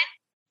 And then,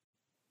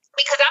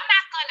 because I'm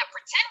not going to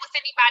pretend with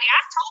anybody,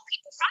 I've told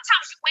people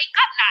sometimes you wake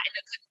up not in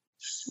a good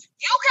mood.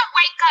 You can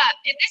wake up,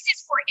 and this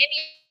is for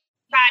any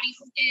anybody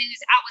who is,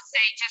 I would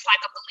say, just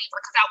like a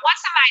believer, because I want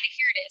somebody to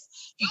hear this.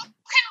 You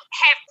can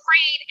have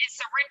prayed and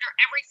surrendered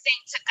everything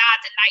to God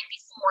the night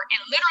before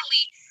and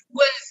literally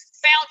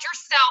found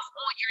yourself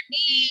on your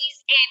knees,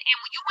 and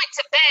when you went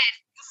to bed,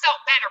 you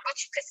felt better,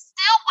 but you could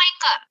still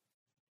wake up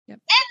in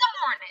the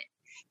morning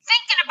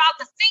thinking about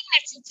the thing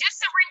that you just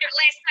surrendered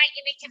last night,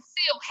 and it can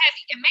feel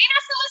heavy. It may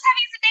not feel as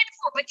heavy as the day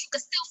before, but you can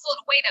still feel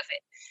the weight of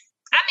it.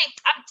 I mean,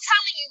 I'm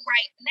telling you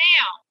right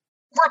now,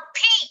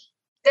 repeat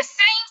the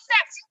same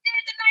steps you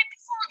did the night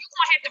before. You're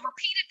going to have to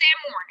repeat it that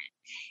morning.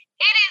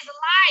 It is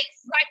life.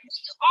 Like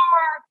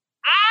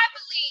I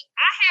believe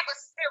I have a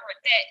spirit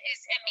that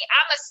is in me.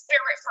 I'm a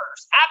spirit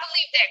first. I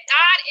believe that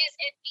God is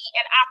in me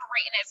and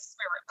operating as a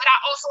spirit, but I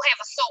also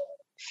have a soul.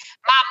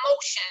 My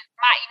emotions,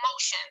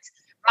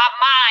 my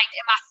mind,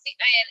 and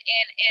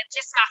and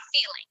just my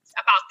feelings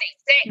about things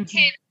that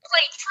can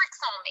play tricks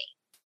on me,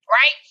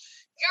 right?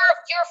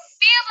 Your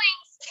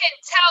feelings can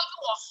tell you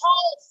a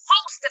whole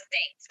host of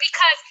things,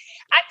 because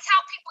I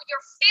tell people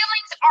your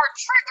feelings are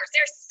triggers,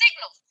 they're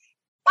signals,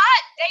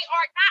 but they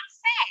are not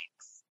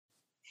facts.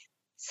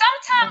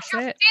 Sometimes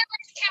your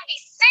feelings can be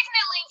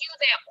signaling you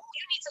that, oh,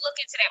 you need to look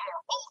into that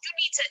more. Oh, you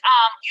need to,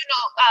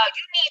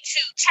 you need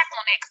to check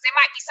on that because there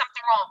might be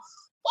something wrong.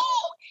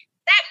 Oh,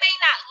 that may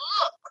not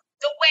look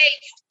the way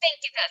you think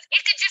it does.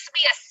 It could just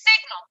be a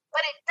signal,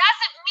 but it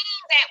doesn't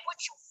mean that what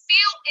you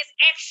feel is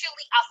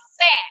actually a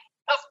fact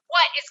of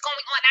what is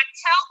going on. I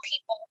tell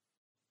people,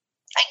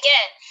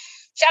 again,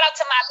 shout out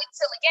to Miley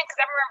Till again,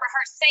 because I remember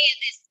her saying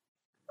this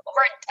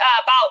over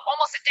about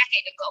almost a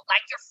decade ago.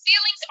 Like, your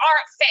feelings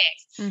aren't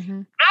facts.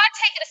 I'll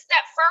take it a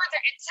step further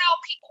and tell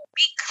people,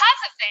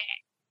 because of that,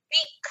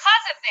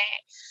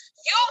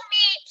 you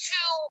need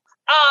to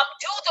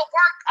do the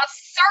work of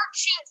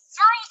searching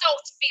through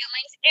those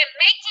feelings and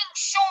making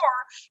sure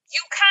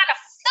you kind of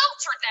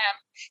filter them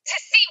to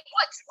see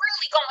what's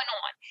really going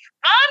on.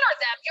 Honor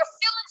them. Your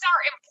feelings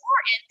are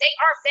important. They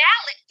are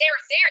valid.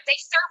 They're there. They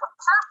serve a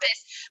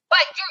purpose.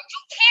 But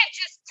you can't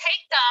just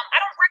take them. I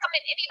don't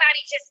recommend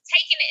anybody just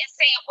taking it and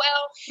saying,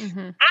 well,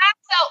 I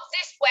felt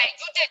this way.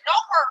 You did no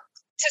work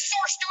to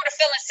source through the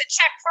feelings to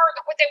check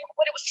further what it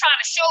was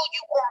trying to show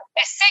you, or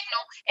a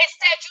signal.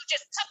 Instead, you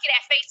just took it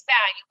at face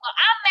value. Well,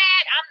 I'm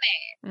mad.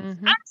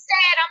 I'm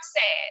sad.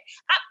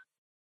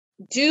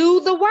 Do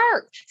the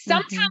work.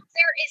 Sometimes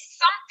there is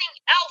something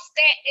else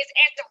that is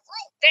at the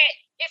root that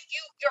if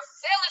your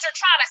feelings are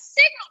trying to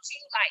signal to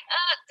you, like,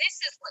 this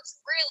is what's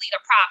really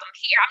the problem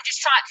here.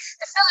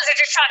 The feelings are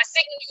just trying to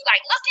signal you, like,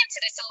 look into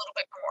this a little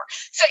bit more.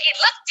 So it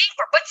look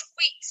deeper, but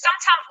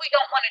sometimes we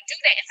don't want to do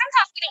that. And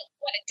sometimes we don't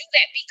want to do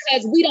that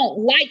because we don't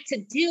like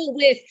to deal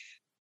with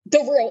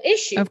the real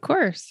issue. Of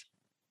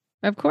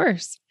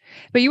course.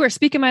 But you are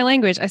speaking my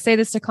language. I say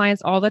this to clients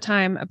all the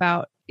time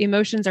about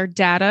emotions are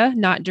data,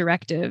 not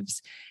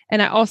directives.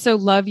 And I also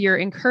love your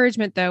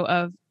encouragement, though,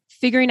 of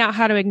figuring out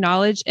how to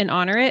acknowledge and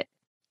honor it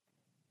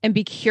and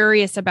be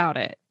curious about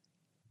it,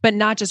 but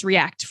not just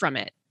react from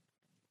it.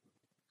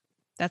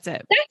 That's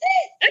it.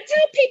 I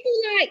tell people,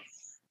 like,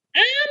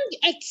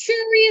 I'm a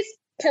curious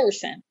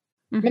person.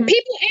 When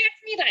people ask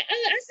me, like,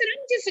 I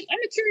said, I'm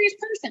a curious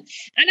person.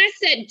 And I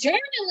said,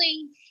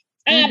 journaling,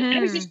 I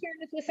was just sharing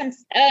this with some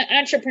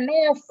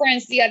entrepreneur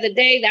friends the other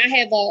day, that I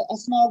have a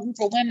small group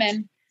of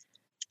women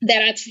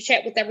that I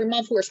chat with every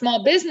month who are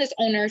small business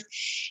owners.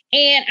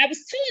 And I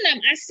was telling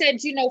them, I said,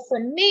 for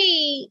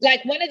me,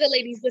 like, one of the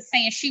ladies was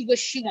saying she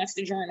wants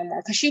to journal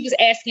more because she was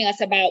asking us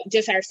about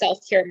just our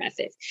self-care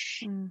methods.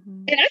 And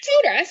I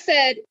told her, I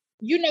said,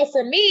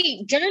 for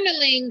me,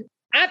 journaling,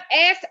 I've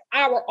asked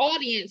our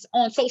audience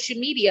on social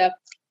media,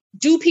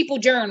 do people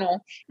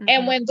journal?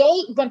 And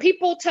when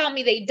people tell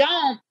me they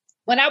don't,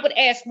 when I would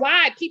ask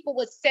why, people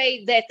would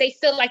say that they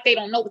feel like they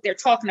don't know what they're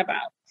talking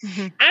about.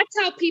 I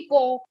tell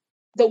people,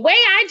 the way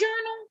I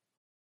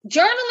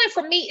journaling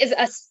for me is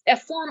a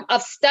form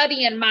of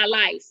studying my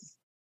life.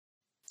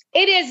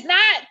 It is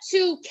not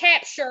to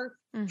capture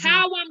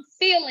how I'm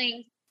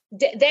feeling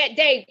that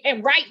day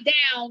and write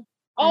down,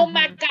 oh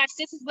my gosh,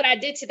 this is what I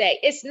did today.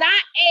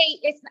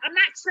 I'm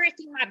not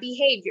tracking my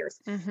behaviors.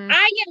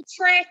 I am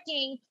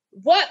tracking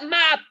what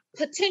my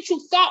potential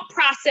thought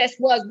process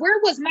was. Where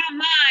was my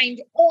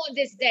mind on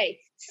this day?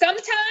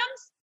 Sometimes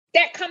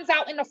that comes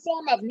out in the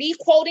form of me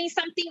quoting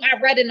something I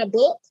read in a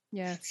book.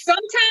 Yes.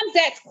 Sometimes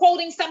that's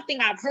quoting something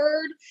I've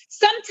heard.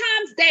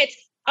 Sometimes that's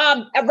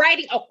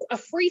writing a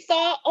free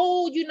thought.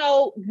 Oh,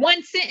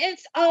 one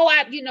sentence. Oh,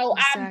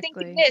 I'm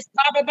thinking this,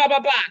 blah, blah, blah, blah,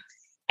 blah.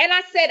 And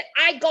I said,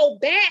 I go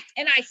back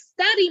and I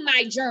study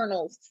my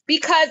journals,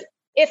 because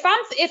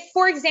if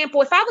for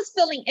example, if I was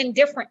feeling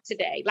indifferent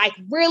today, like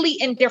really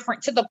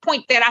indifferent to the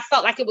point that I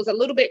felt like it was a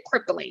little bit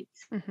crippling,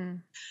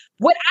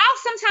 what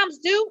I'll sometimes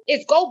do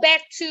is go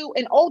back to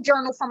an old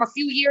journal from a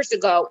few years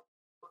ago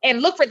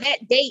and look for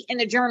that date in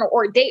the journal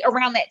or a date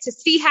around that to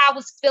see how I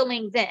was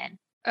feeling then.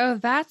 Oh,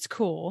 that's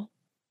cool.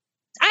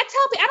 I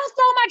tell people, I don't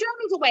throw my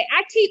journals away.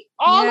 I keep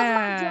all of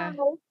my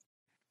journals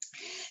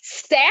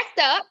stacked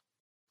up,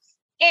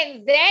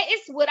 and that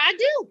is what I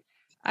do.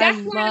 That's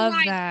I love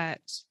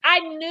that. I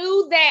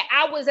knew that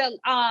I was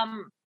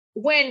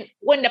when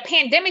the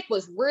pandemic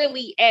was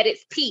really at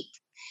its peak.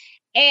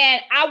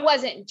 And I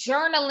wasn't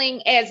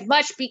journaling as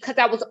much because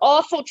I was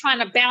also trying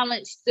to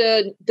balance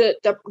the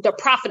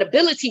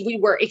profitability we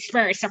were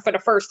experiencing for the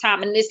first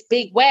time in this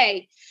big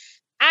way.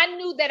 I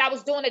knew that I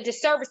was doing a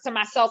disservice to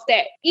myself,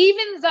 that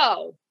even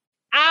though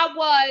I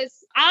was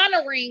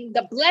honoring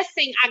the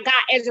blessing I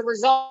got as a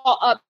result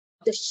of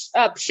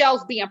the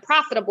shelves being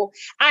profitable,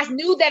 I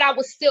knew that I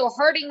was still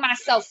hurting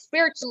myself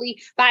spiritually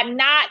by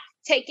not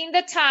taking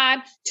the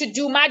time to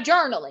do my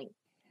journaling.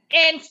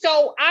 And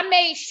so I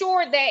made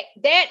sure that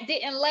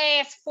didn't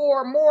last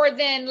for more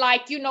than a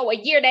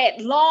year,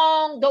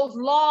 those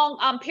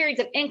long periods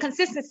of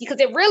inconsistency, because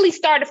it really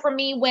started for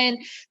me when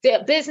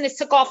the business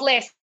took off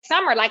last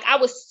summer. Like, I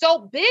was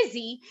so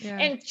busy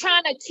and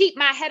trying to keep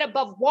my head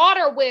above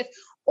water with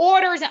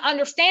orders and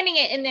understanding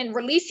it, and then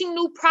releasing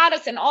new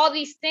products and all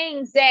these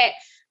things, that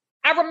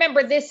I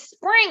remember this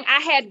spring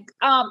I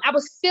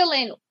was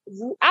feeling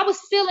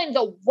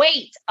the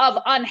weight of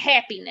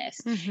unhappiness.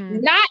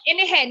 And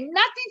it had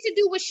nothing to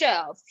do with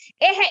shelves.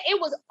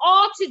 It was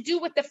all to do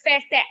with the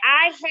fact that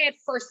I had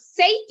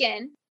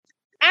forsaken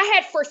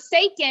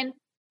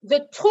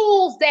the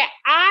tools that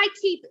I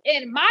keep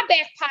in my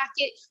back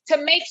pocket to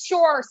make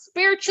sure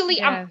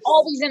spiritually I'm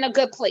always in a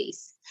good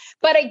place.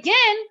 But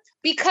again,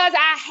 because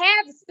I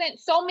have spent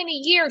so many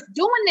years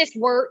doing this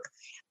work,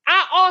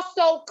 I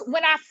also,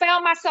 when I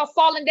found myself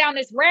falling down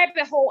this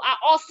rabbit hole, I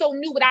also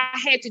knew what I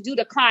had to do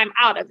to climb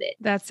out of it.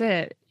 That's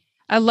it.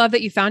 I love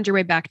that you found your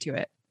way back to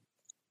it.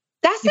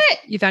 That's it.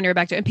 You found your way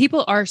back to it. And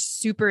people are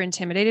super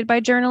intimidated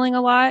by journaling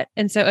a lot.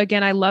 And so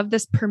again, I love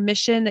this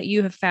permission that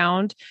you have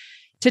found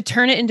to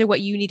turn it into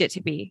what you need it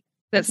to be.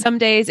 That some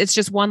days it's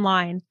just one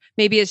line.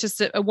 Maybe it's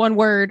just a one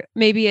word.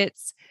 Maybe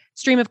it's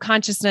stream of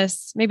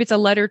consciousness. Maybe it's a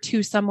letter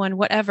to someone,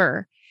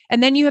 whatever.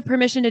 And then you have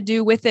permission to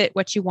do with it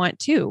what you want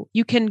to.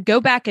 You can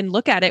go back and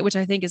look at it, which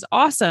I think is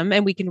awesome.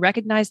 And we can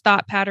recognize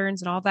thought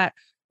patterns and all that.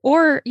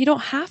 Or you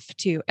don't have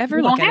to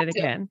ever look at it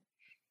again.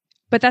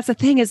 But that's the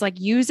thing, is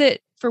use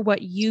it for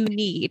what you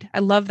need. I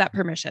love that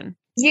permission.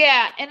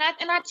 Yeah. And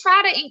I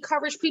try to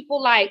encourage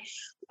people, I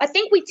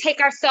think we take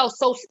ourselves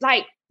so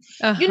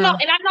and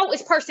I know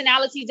it's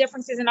personality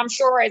differences, and I'm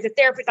sure as a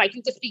therapist,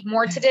 you could speak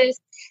more to this.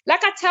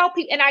 Like I tell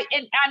people, and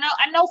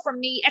I know for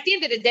me, at the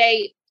end of the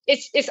day,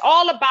 it's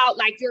all about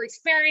your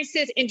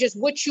experiences and just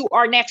what you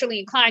are naturally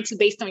inclined to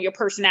based on your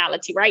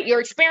personality, right? Your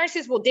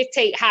experiences will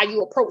dictate how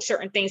you approach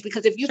certain things,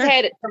 because if you've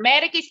had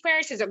traumatic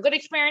experiences or good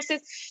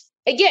experiences,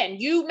 again,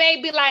 you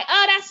may be like,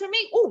 oh, that's for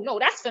me. Oh, no,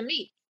 that's for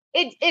me.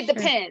 It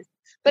depends.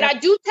 But I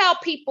do tell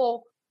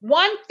people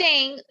one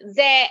thing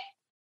that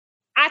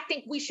I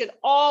think we should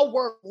all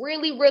work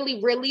really,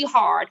 really, really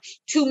hard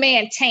to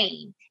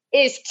maintain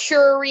is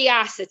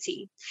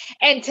curiosity,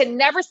 and to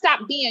never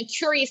stop being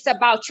curious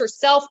about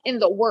yourself in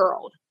the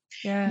world.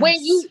 Yes.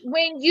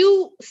 When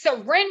you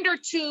surrender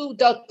to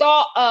the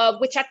thought of,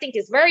 which I think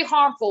is very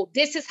harmful,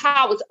 this is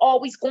how it's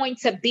always going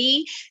to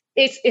be.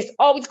 It's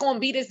always going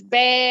to be this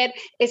bad.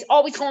 It's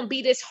always going to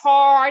be this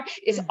hard.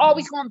 It's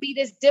always going to be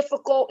this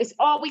difficult.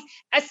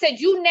 I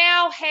said, you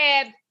now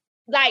have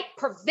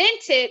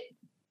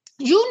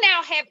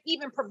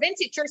even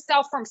prevented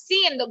yourself from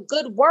seeing the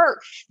good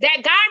work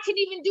that God can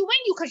even do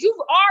in you, because you've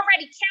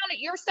already counted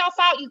yourself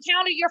out. You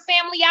counted your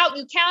family out.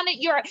 You've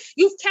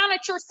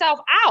counted yourself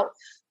out.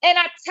 And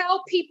I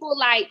tell people,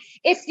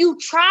 if you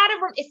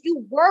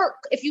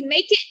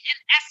make it an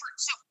effort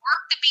to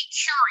work to be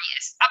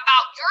curious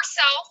about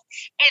yourself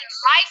and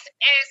life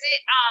as it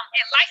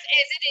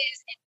is,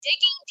 and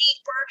digging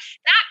deeper,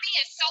 not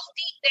being so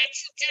deep that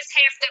you just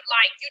have to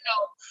I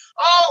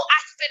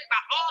spend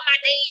all my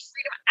days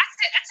freedom. I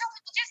tell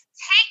people, just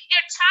take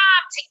your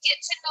time to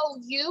get to know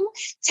you.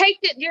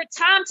 Take your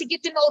time to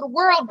get to know the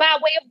world by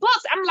way of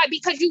books. I'm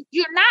because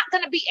you're not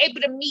going to be able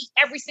to meet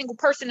every single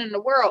person in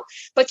the world,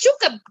 but you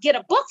could get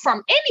a book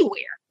from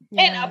anywhere.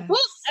 Yes. And a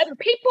book, and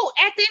people,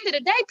 at the end of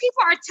the day,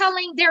 people are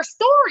telling their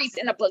stories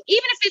in a book.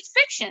 Even if it's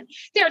fiction,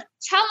 they're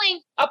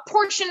telling a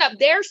portion of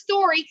their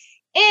story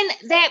in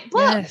that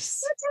book.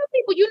 Yes. I tell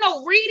people,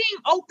 reading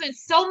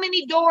opens so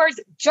many doors.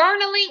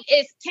 Journaling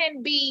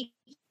can be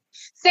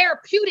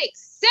therapeutic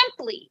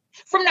simply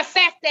from the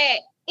fact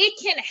that it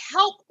can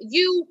help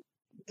you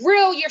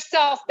reel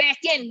yourself back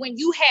in when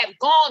you have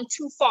gone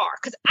too far.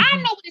 Because I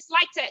know what it's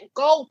like to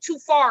go too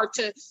far,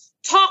 to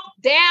talk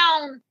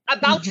down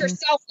about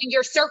yourself and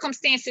your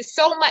circumstances,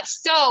 so much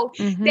so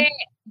that,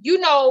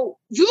 you'd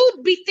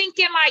be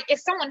thinking, if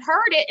someone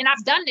heard it, and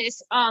I've done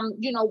this,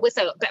 with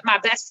my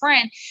best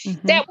friend,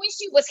 that when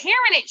she was hearing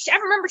it, I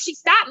remember she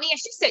stopped me and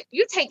she said,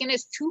 "You're taking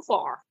this too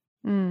far."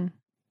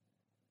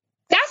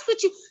 That's what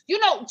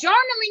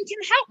journaling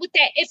can help with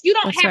that. If you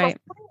don't have a friend,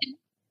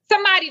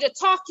 somebody to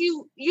talk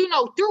you,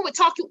 through it,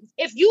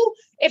 if you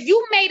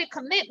made a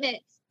commitment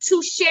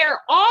to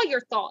share all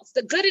your thoughts,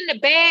 the good and the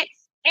bad,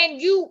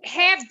 and you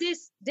have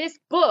this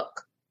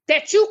book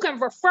that you can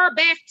refer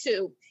back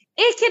to,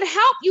 it can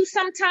help you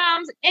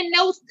sometimes in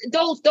those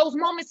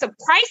moments of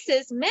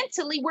crisis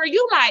mentally, where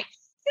you what? I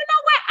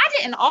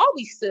didn't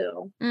always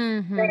feel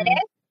bad.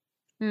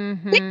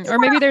 Or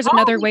maybe there's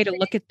another way to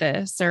look at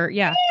this, or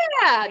different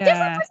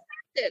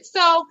perspectives.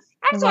 So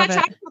that's why I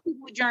try to tell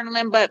people with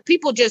journaling, but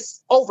people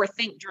just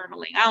overthink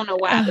journaling. I don't know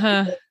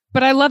why.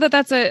 But I love that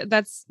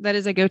that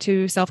is a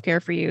go-to self-care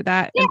for you,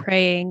 that and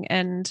praying.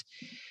 And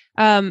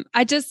there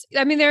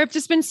have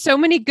just been so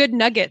many good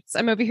nuggets.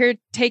 I'm over here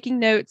taking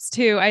notes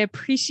too. I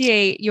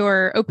appreciate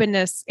your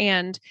openness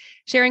and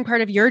sharing part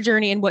of your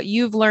journey and what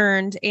you've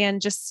learned,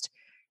 and just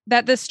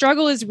that the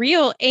struggle is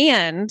real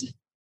and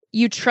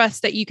you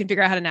trust that you can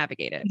figure out how to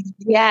navigate it.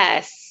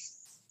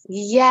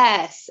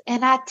 Yes.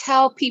 And I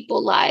tell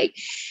people, like,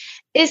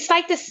 it's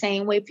like the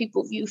same way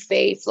people view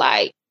faith.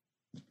 Like,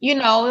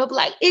 it'll be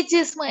like, it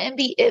just wouldn't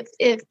be,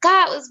 if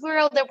God was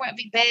real, there wouldn't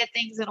be bad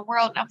things in the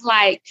world. And I'm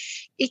like,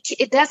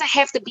 it doesn't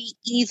have to be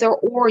either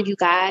or, you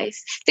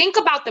guys. Think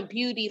about the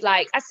beauty.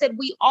 Like I said,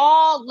 we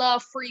all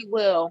love free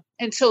will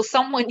until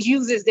someone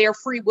uses their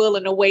free will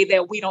in a way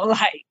that we don't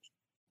like.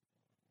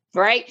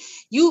 Right?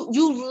 You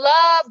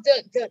love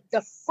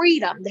the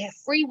freedom that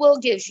free will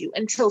gives you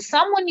until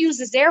someone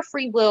uses their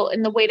free will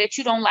in the way that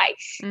you don't like.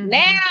 Mm-hmm.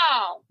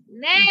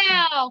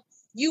 Now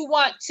you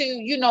want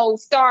to,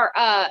 start,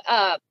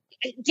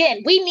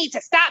 again, we need to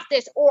stop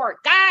this, or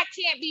God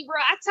can't be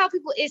real. I tell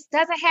people it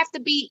doesn't have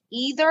to be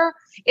either.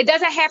 It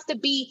doesn't have to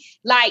be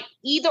like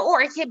either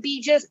or. It can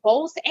be just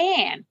both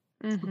and.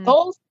 Mm-hmm.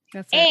 Both.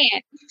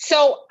 And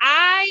so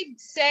I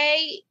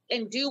say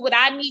and do what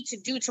I need to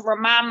do to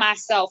remind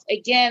myself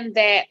again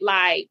that,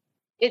 like,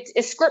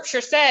 it's scripture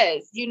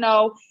says, you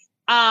will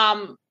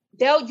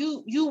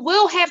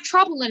have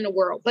trouble in the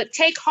world, but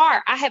take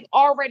heart. I have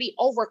already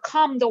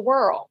overcome the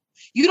world.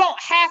 You don't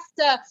have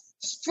to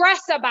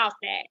stress about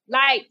that.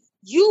 Like,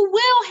 you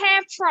will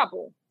have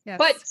trouble,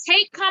 but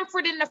take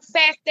comfort in the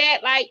fact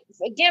that, like,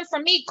 again, for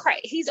me,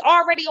 he's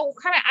already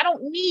overcome it. I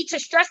don't need to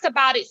stress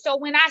about it. So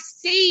when I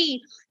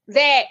see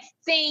that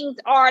things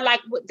are like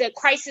the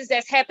crisis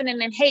that's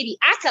happening in Haiti,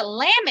 I can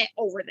lament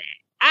over that.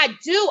 I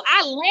do.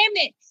 I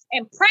lament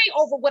and pray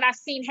over what I've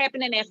seen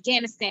happen in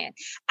Afghanistan.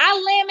 I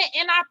lament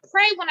and I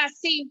pray when I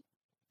see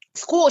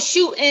school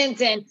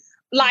shootings and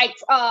like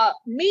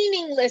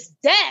meaningless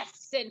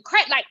deaths and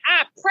like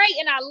I pray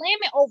and I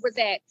lament over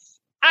that.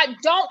 I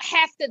don't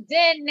have to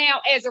then now,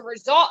 as a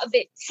result of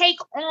it, take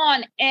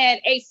on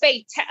a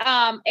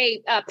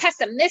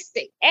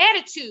pessimistic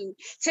attitude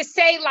to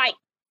say, like,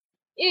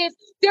 if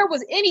there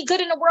was any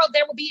good in the world,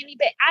 there will be any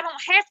bad. I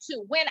don't have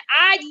to. When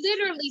I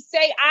literally say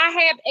I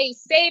have a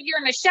savior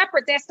and a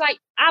shepherd, that's like,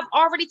 I've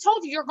already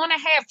told you, you're going to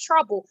have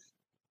trouble.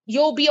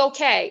 You'll be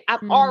okay.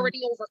 I've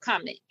already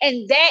overcome it.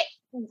 And that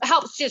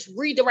helps just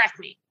redirect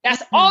me.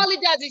 That's all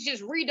it does, is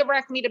just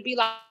redirect me to be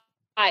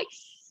like,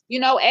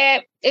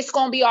 it's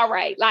going to be all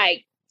right.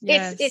 Like,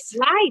 it's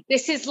life.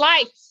 This is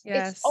life.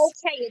 Yes. It's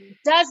okay. It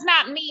does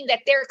not mean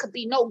that there could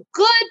be no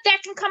good that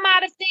can come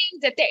out of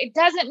things. It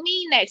doesn't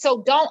mean that.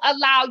 So don't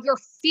allow your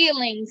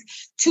feelings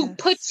to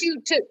put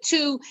you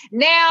to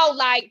now,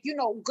 like,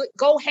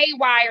 go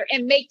haywire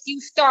and make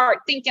you start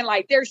thinking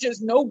like there's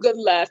just no good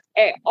left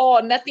at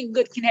all. Nothing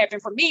good can happen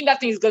for me.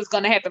 Nothing good is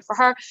going to happen for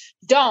her.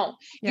 Don't,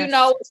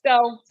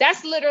 so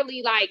that's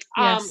literally like,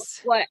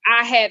 what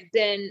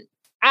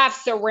I've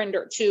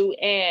surrendered to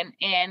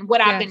and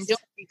what I've been doing,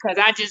 because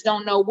I just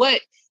don't know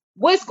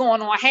what's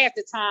going on half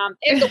the time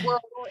in the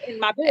world or in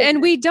my business.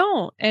 And we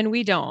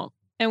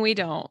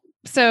don't.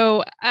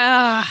 So,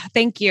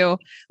 thank you.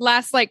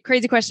 Last, like,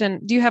 crazy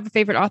question. Do you have a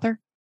favorite author?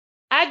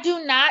 I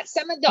do not.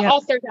 Some of the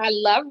authors I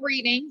love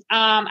reading.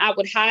 I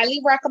would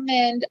highly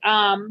recommend.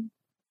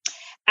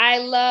 I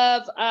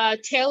love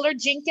Taylor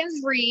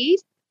Jenkins Reid.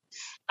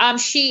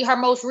 Her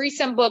most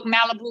recent book,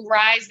 Malibu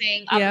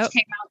Rising, came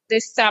out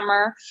this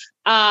summer.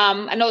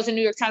 I know it's a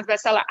New York Times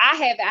bestseller.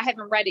 I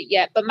haven't read it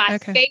yet, but my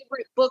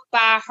favorite book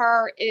by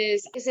her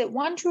is it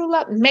One True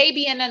Love?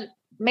 Maybe in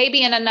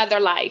Another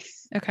Life.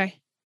 Okay.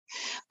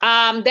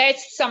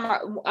 That's some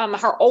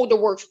her older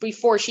works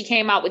before she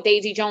came out with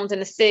Daisy Jones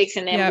and the Six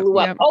and then blew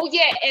up. Oh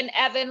yeah, and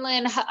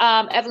Evelyn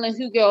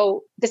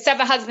Hugo, The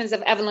Seven Husbands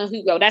of Evelyn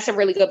Hugo. That's a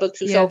really good book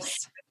too.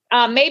 Yes. So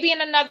Maybe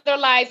in Another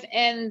Life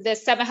and The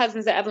Seven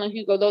Husbands of Evelyn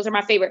Hugo. Those are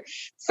my favorite.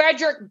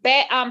 Frederick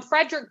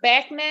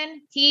Backman.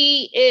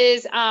 He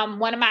is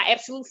one of my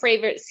absolute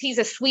favorites. He's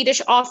a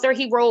Swedish author.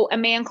 He wrote A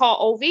Man Called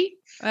Ove.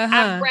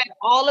 I've read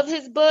all of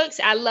his books.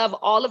 I love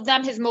all of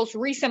them. His most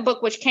recent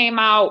book, which came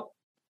out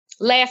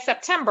last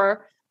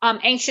September,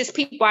 Anxious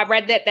People. I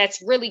read that.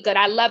 That's really good.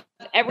 I love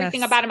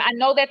everything about him. I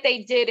know that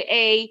they did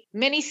a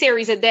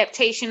miniseries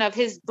adaptation of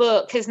his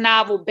book, his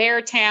novel,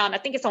 Beartown. I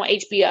think it's on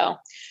HBO.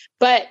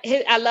 But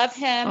I love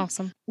him.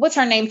 Awesome. What's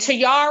her name?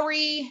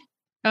 Tayari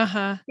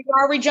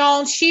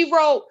Jones. She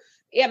wrote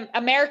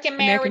American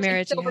Marriage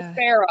and Silver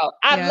Sparrow.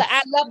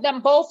 I love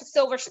them both.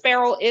 Silver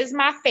Sparrow is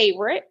my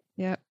favorite.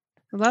 Yep.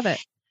 I love it.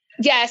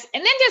 Yes.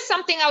 And then just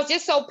something else,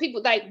 just so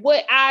people like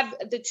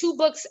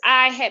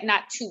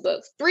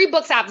three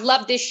books I've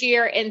loved this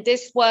year. And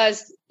this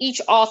was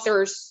each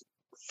author's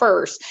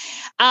first.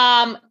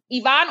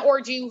 Yvonne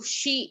Orji,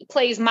 she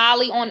plays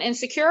Molly on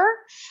Insecure.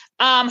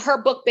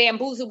 Her book,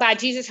 Bamboozled by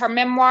Jesus, her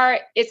memoir,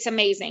 it's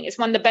amazing. It's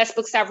one of the best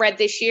books I've read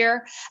this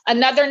year.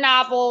 Another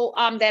novel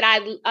that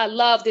I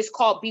loved is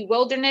called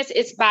Bewilderness.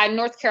 It's by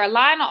North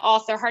Carolina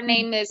author. Her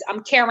name is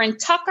Karen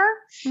Tucker.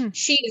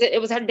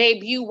 It was her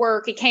debut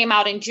work. It came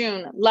out in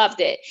June.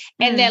 Loved it.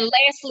 And then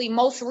lastly,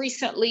 most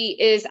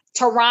recently is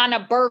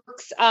Tarana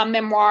Burke's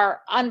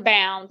memoir,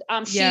 Unbound.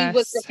 She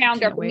was the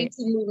founder of the Me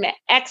Too movement.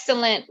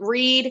 Excellent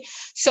read.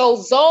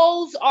 So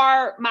those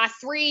are my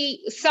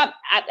three.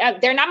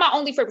 They're not my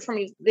only favorite from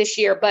this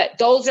year, but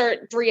those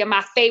are three of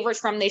my favorites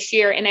from this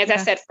year. And as I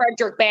said,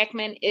 Frederick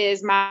Backman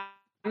is my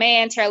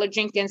man. Taylor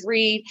Jenkins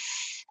Reid,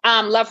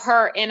 love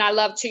her, and I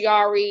love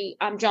Tayari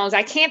Jones.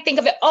 I can't think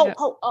of it.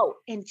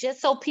 And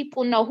just so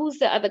people know, who's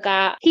the other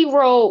guy? He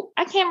wrote,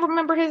 I can't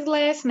remember his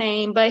last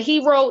name, but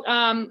he wrote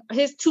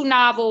his two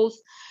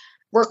novels,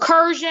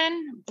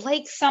 Recursion,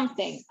 Blake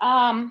something.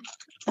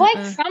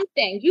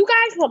 Something. You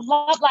guys would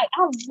love.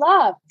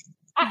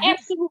 I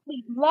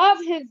absolutely love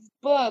his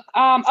book.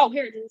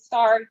 Here it is.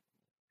 Sorry.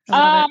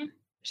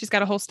 She's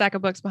got a whole stack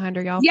of books behind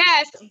her, y'all.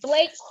 Yes,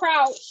 Blake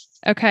Crouch.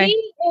 Okay. He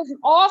is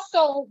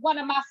also one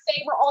of my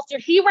favorite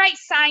authors. He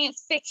writes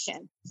science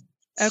fiction.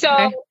 Okay. So,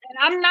 and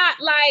I'm not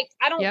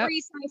I don't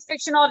read science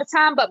fiction all the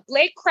time, but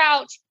Blake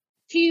Crouch,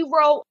 he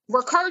wrote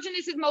Recursion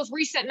is his most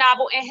recent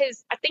novel, and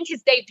I think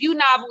his debut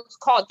novel is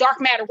called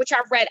Dark Matter, which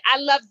I've read. I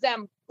love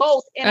them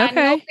both. And I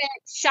know that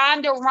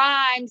Shonda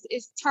Rhimes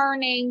is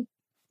turning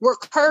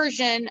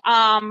Recursion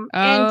into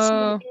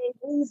a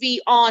movie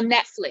on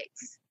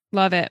Netflix.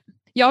 Love it.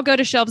 Y'all go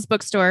to Shelves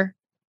Bookstore.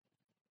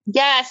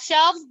 Yeah,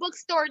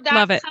 shelvesbookstore.com.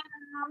 Love it.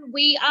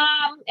 We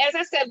as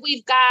I said,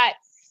 we've got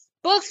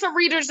books for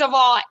readers of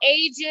all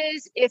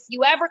ages. If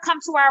you ever come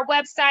to our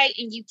website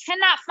and you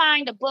cannot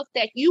find a book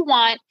that you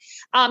want,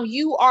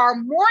 you are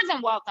more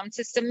than welcome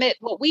to submit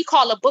what we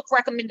call a book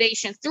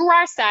recommendation through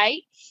our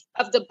site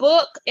of the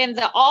book and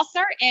the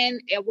author, and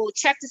we'll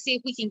check to see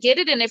if we can get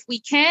it. And if we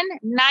can,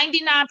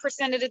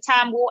 99% of the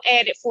time we'll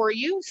add it for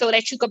you so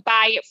that you could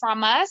buy it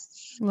from us.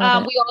 We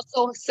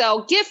also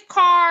sell gift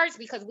cards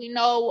because we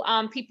know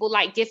people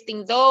like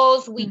gifting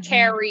those. We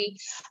carry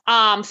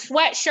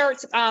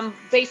sweatshirts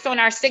based on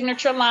our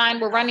signature line.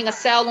 We're running a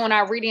sale on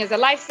our Reading as a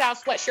Lifestyle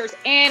sweatshirts,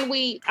 and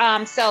we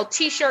sell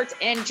t-shirts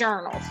and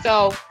journals.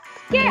 So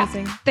yeah.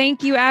 Amazing.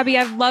 Thank you, Abby.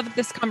 I've loved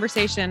this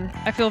conversation.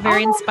 I feel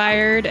very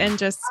inspired and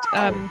just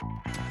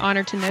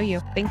honored to know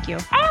you. Thank you.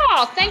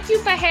 Oh, thank you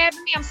for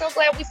having me. I'm so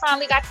glad we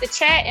finally got to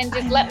chat, and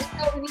just let me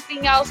know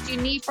anything else you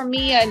need from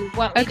me and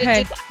want me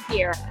to do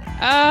here.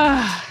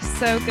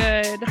 So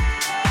good.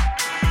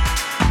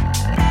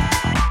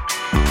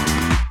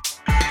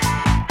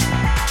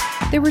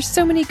 There were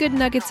so many good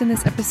nuggets in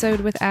this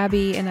episode with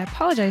Abby, and I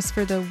apologize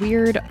for the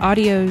weird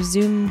audio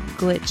Zoom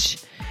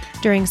glitch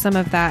during some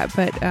of that,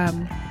 but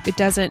it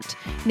doesn't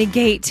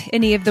negate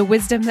any of the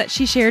wisdom that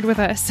she shared with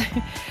us.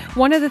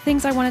 One of the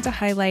things I wanted to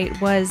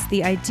highlight was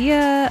the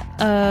idea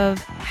of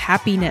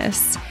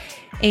happiness.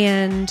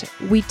 And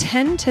we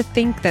tend to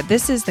think that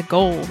this is the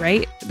goal,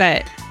 right?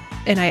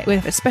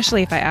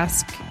 Especially if I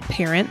ask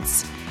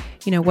parents,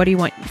 what do you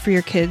want for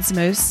your kids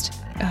most?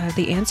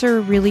 The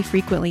answer really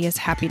frequently is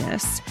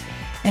happiness.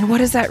 And what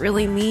does that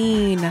really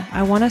mean?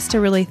 I want us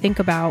to really think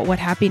about what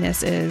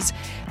happiness is,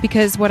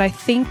 because what I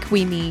think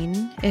we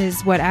mean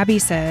is what Abby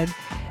said,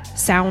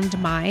 sound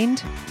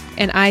mind.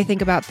 And I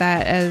think about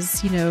that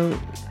as,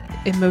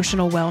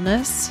 emotional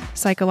wellness,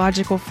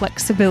 psychological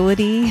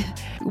flexibility,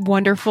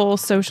 wonderful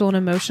social and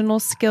emotional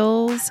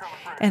skills,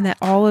 and that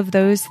all of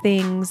those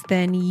things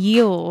then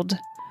yield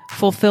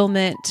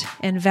fulfillment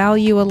and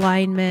value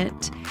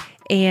alignment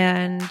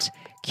and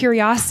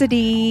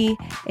curiosity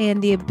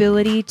and the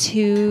ability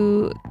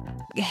to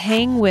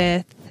hang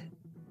with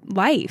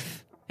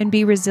life and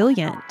be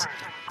resilient.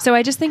 So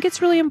I just think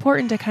it's really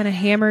important to kind of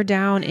hammer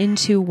down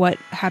into what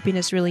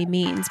happiness really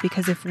means,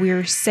 because if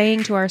we're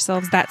saying to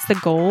ourselves that's the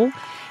goal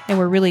and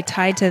we're really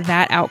tied to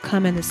that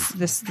outcome and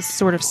this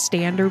sort of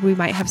standard we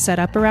might have set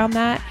up around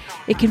that,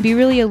 it can be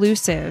really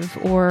elusive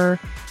or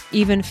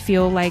even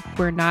feel like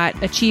we're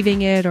not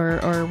achieving it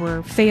or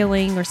we're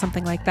failing or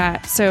something like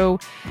that. So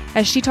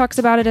as she talks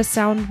about it as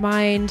sound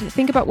mind,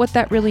 think about what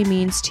that really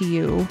means to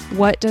you.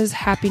 What does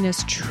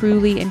happiness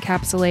truly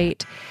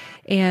encapsulate?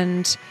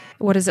 And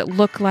what does it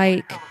look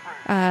like?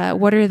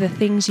 What are the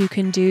things you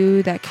can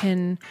do that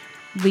can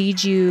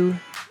lead you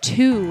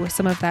to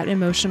some of that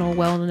emotional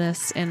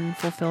wellness and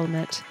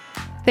fulfillment?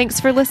 Thanks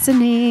for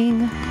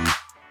listening.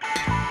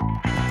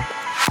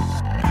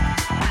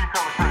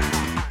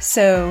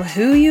 So,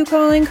 who you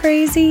calling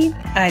crazy?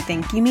 I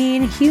think you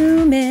mean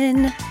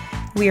human.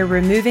 We are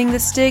removing the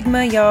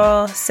stigma,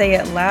 y'all. Say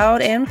it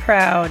loud and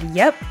proud.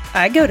 Yep,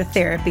 I go to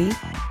therapy.